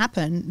was going to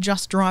happen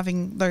just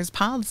driving those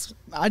paths.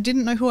 I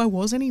didn't know who I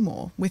was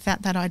anymore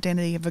without that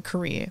identity of a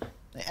career,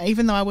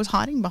 even though I was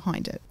hiding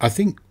behind it. I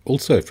think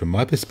also from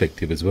my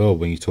perspective as well,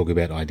 when you talk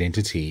about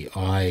identity,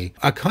 I'm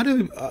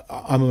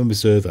an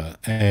observer,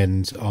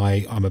 and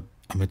I'm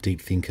a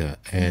deep thinker,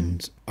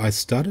 and I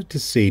started to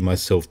see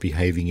myself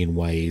behaving in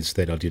ways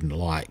that I didn't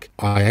like.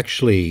 I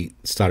actually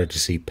started to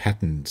see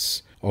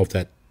patterns of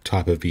that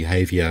type of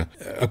behavior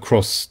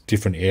across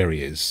different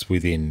areas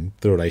within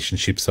the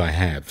relationships I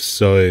have.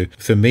 So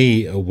for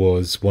me, it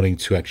was wanting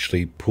to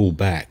actually pull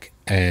back,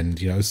 and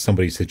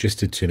somebody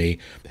suggested to me,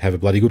 have a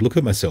bloody good look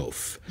at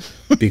myself,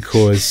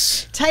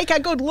 because take a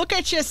good look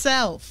at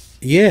yourself.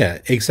 Yeah,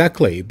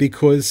 exactly,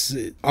 because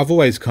I've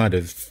always kind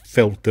of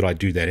felt that I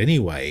do that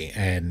anyway,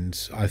 and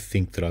I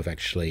think that I've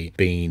actually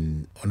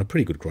been on a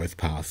pretty good growth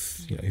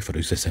path, if I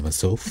do say so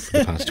myself, for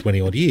the past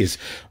 20 odd years.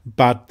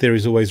 But there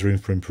is always room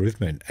for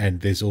improvement,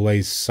 and there's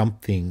always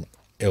something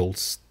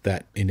else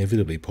that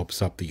inevitably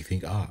pops up that you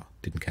think,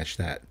 didn't catch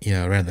that.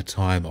 Around the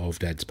time of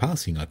Dad's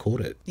passing, I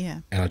caught it. Yeah.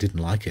 And I didn't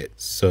like it.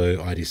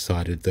 So I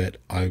decided that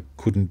I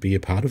couldn't be a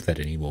part of that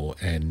anymore.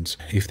 And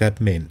if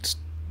that meant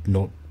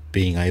not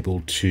being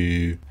able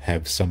to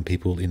have some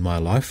people in my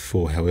life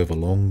for however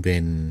long,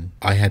 then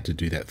I had to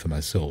do that for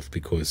myself,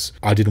 because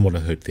I didn't want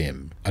to hurt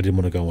them. I didn't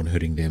want to go on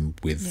hurting them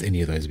with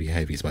any of those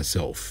behaviours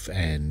myself,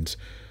 and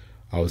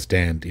I was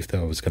damned if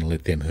I was going to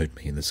let them hurt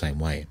me in the same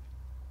way.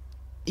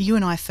 You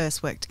and I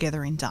first worked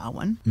together in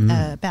Darwin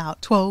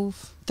about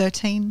 12,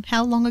 13,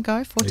 how long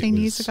ago? 14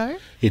 years ago?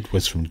 It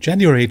was from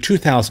January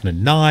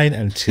 2009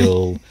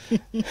 until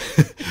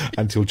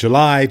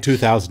July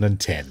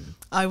 2010.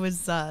 I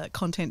was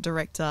content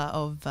director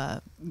of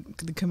the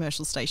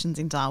commercial stations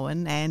in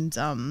Darwin, and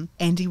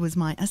Andy was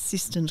my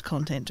assistant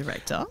content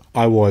director.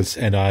 I was,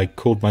 and I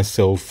called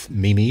myself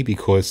Mimi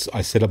because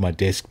I set up my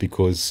desk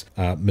because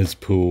Ms.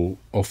 Poole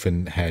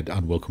often had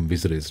unwelcome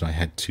visitors and I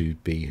had to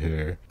be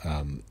her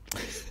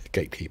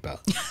gatekeeper.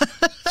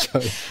 So,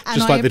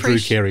 just like the Drew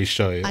Carey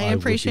show. I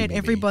appreciate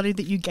everybody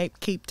that you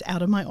gatekeeped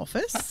out of my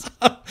office.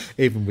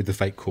 Even with the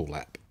fake call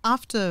app.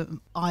 After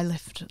I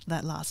left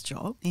that last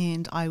job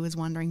and I was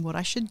wondering what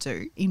I should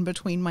do in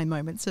between my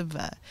moments of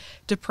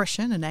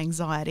depression and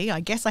anxiety, I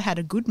guess I had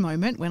a good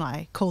moment when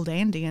I called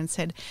Andy and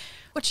said,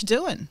 "What you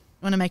doing?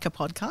 Want to make a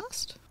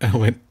podcast?" And I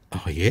went,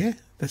 "Oh yeah,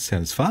 that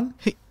sounds fun."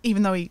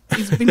 Even though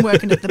he's been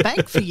working at the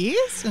bank for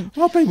years. And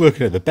I've been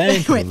working at the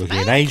bank, I've been looking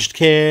at aged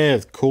care,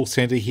 call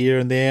centre here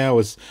and there. I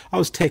was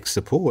tech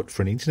support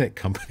for an internet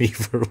company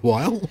for a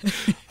while.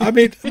 I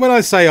mean, when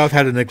I say I've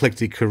had an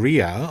eclectic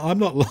career, I'm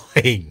not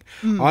lying.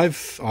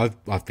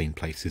 I've been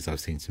places, I've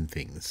seen some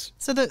things.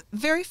 So the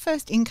very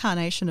first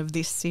incarnation of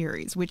this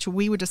series, which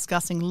we were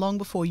discussing long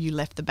before you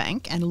left the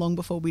bank and long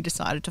before we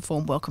decided to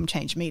form Welcome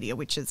Change Media,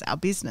 which is our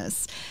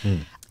business,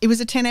 it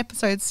was a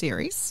 10-episode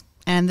series.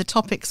 And the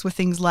topics were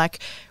things like,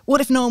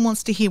 what if no one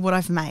wants to hear what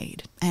I've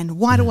made? And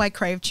why do I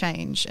crave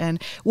change?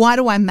 And why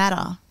do I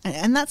matter?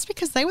 And that's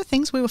because they were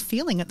things we were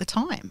feeling at the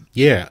time.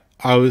 Yeah,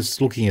 I was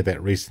looking at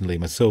that recently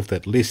myself,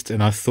 that list,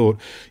 and I thought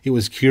it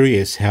was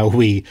curious how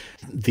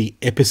the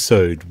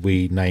episode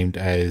we named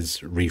as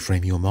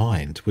Reframe Your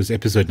Mind was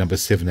episode number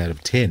 7 out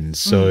of 10.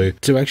 So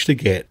to actually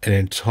get an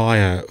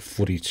entire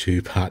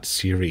 42-part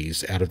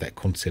series out of that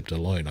concept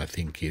alone, I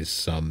think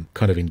is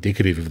kind of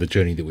indicative of the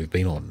journey that we've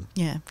been on.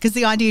 Yeah, because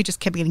the idea just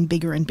kept getting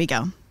bigger and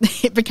bigger.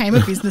 It became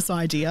a business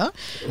idea.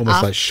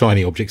 Almost like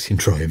shiny object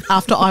syndrome.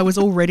 After I was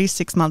already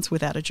 6 months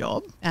without a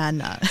job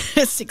and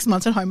 6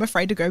 months at home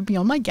afraid to go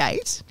beyond my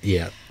gate.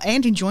 Yeah.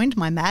 Andy joined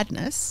my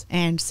madness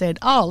and said,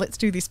 "Oh, let's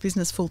do this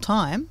business full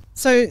time."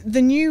 So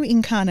the new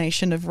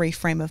incarnation of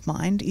Reframe of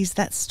Mind is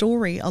that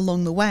story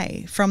along the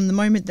way from the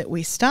moment that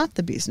we start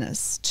the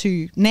business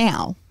to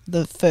now,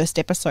 the first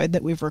episode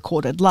that we've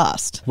recorded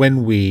last.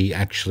 When we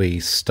actually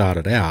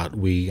started out,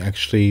 we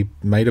actually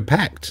made a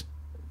pact.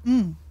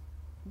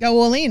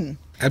 Go all in.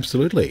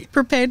 Absolutely.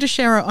 Prepared to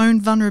share our own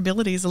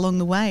vulnerabilities along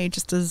the way,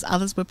 just as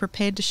others were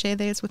prepared to share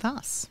theirs with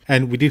us.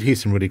 And we did hear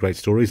some really great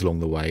stories along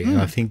the way, and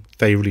I think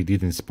they really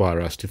did inspire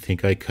us to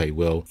think, okay,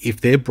 well,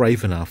 if they're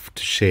brave enough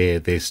to share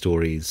their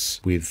stories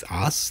with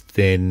us,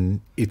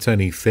 then it's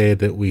only fair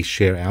that we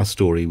share our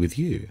story with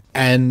you.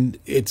 And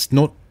it's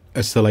not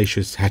a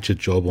salacious hatchet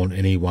job on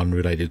anyone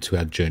related to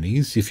our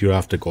journeys. If you're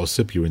after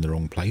gossip, you're in the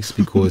wrong place,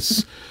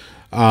 because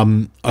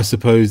I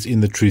suppose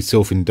in the true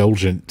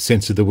self-indulgent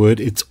sense of the word,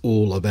 it's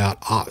all about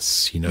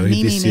us. You know,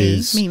 this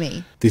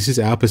is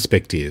our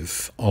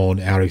perspective on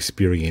our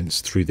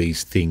experience through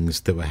these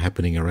things that were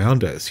happening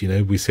around us. You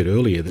know, we said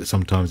earlier that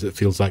sometimes it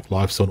feels like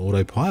life's on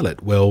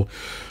autopilot. Well,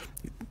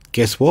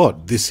 guess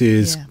what? This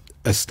is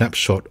a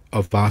snapshot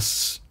of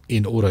us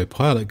in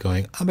autopilot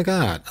going, oh my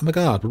God, what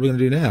are we going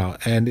to do now?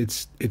 And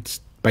it's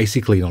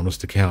basically an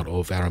honest account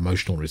of our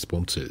emotional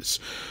responses,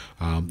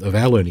 of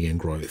our learning and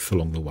growth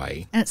along the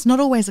way. And it's not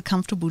always a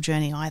comfortable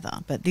journey either,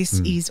 but this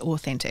is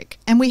authentic.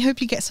 And we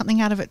hope you get something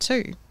out of it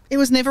too. It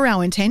was never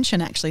our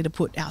intention actually to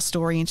put our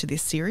story into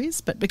this series,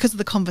 but because of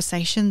the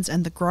conversations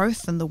and the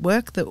growth and the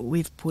work that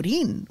we've put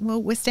in,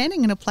 well, we're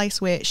standing in a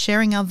place where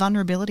sharing our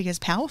vulnerability is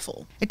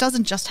powerful. It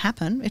doesn't just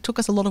happen. It took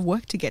us a lot of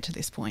work to get to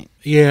this point.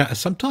 Yeah,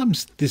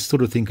 sometimes this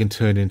sort of thing can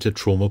turn into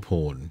trauma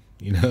porn.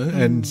 You know,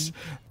 and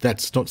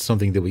that's not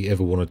something that we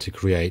ever wanted to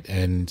create,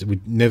 and we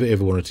never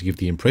ever wanted to give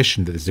the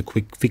impression that there's a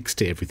quick fix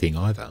to everything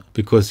either,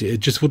 because it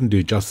just wouldn't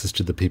do justice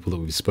to the people that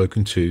we've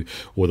spoken to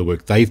or the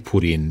work they've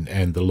put in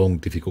and the long,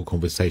 difficult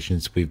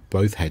conversations we've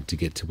both had to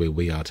get to where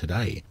we are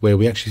today, where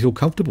we actually feel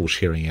comfortable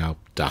sharing our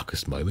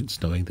darkest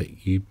moments, knowing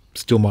that you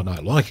still might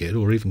not like it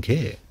or even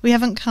care. We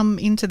haven't come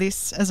into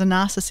this as a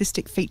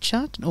narcissistic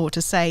feature or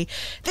to say,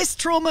 this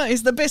trauma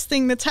is the best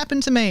thing that's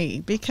happened to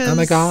me, because oh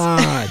my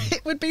God,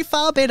 it would be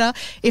far better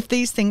if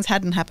these things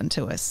hadn't happened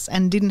to us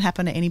and didn't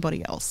happen to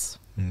anybody else.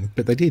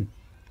 But they did,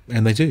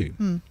 and they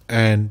do.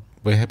 And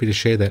we're happy to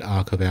share that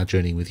arc of our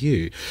journey with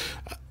you.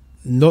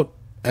 Not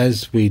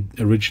as we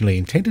originally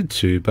intended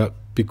to, but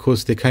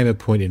because there came a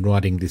point in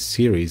writing this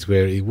series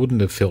where it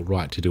wouldn't have felt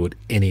right to do it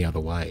any other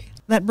way.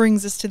 That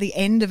brings us to the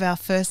end of our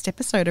first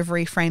episode of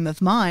Reframe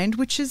of Mind,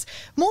 which is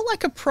more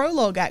like a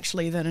prologue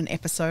actually than an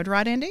episode,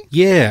 right, Andy?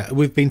 Yeah,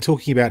 we've been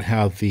talking about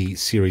how the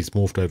series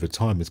morphed over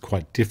time is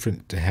quite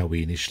different to how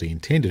we initially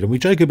intended. And we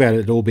joke about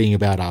it all being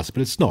about us,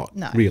 but it's not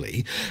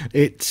really.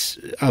 It's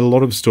a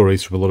lot of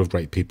stories from a lot of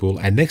great people.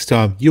 And next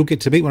time, you'll get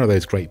to meet one of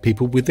those great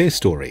people with their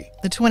story.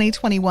 The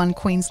 2021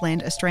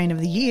 Queensland Australian of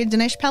the Year,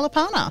 Dinesh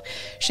Palapana,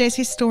 shares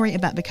his story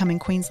about becoming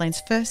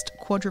Queensland's first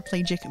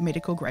quadriplegic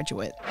medical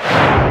graduate.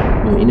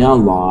 In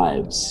our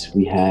lives,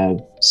 we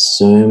have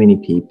so many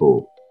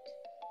people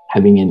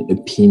having an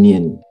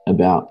opinion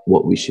about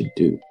what we should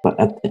do. But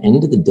at the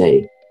end of the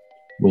day,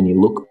 when you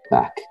look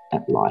back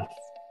at life,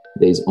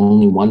 there's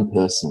only one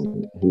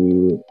person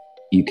who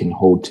you can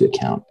hold to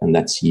account, and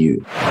that's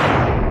you.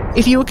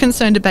 If you are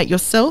concerned about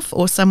yourself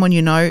or someone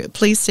you know,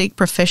 please seek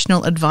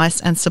professional advice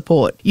and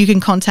support. You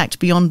can contact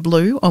Beyond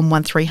Blue on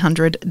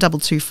 1300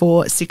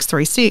 224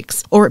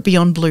 636 or at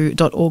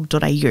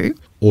beyondblue.org.au.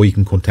 Or you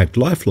can contact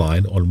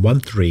Lifeline on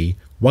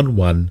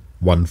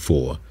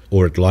 131114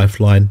 or at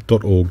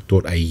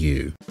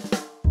lifeline.org.au.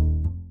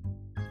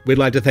 We'd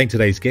like to thank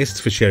today's guests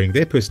for sharing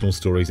their personal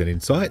stories and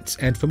insights,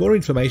 and for more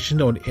information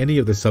on any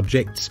of the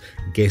subjects,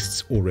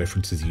 guests or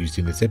references used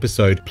in this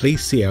episode,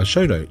 please see our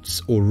show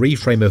notes or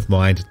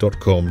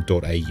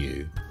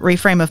reframeofmind.com.au.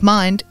 Reframe of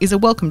Mind is a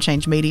Welcome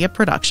Change Media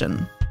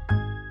production.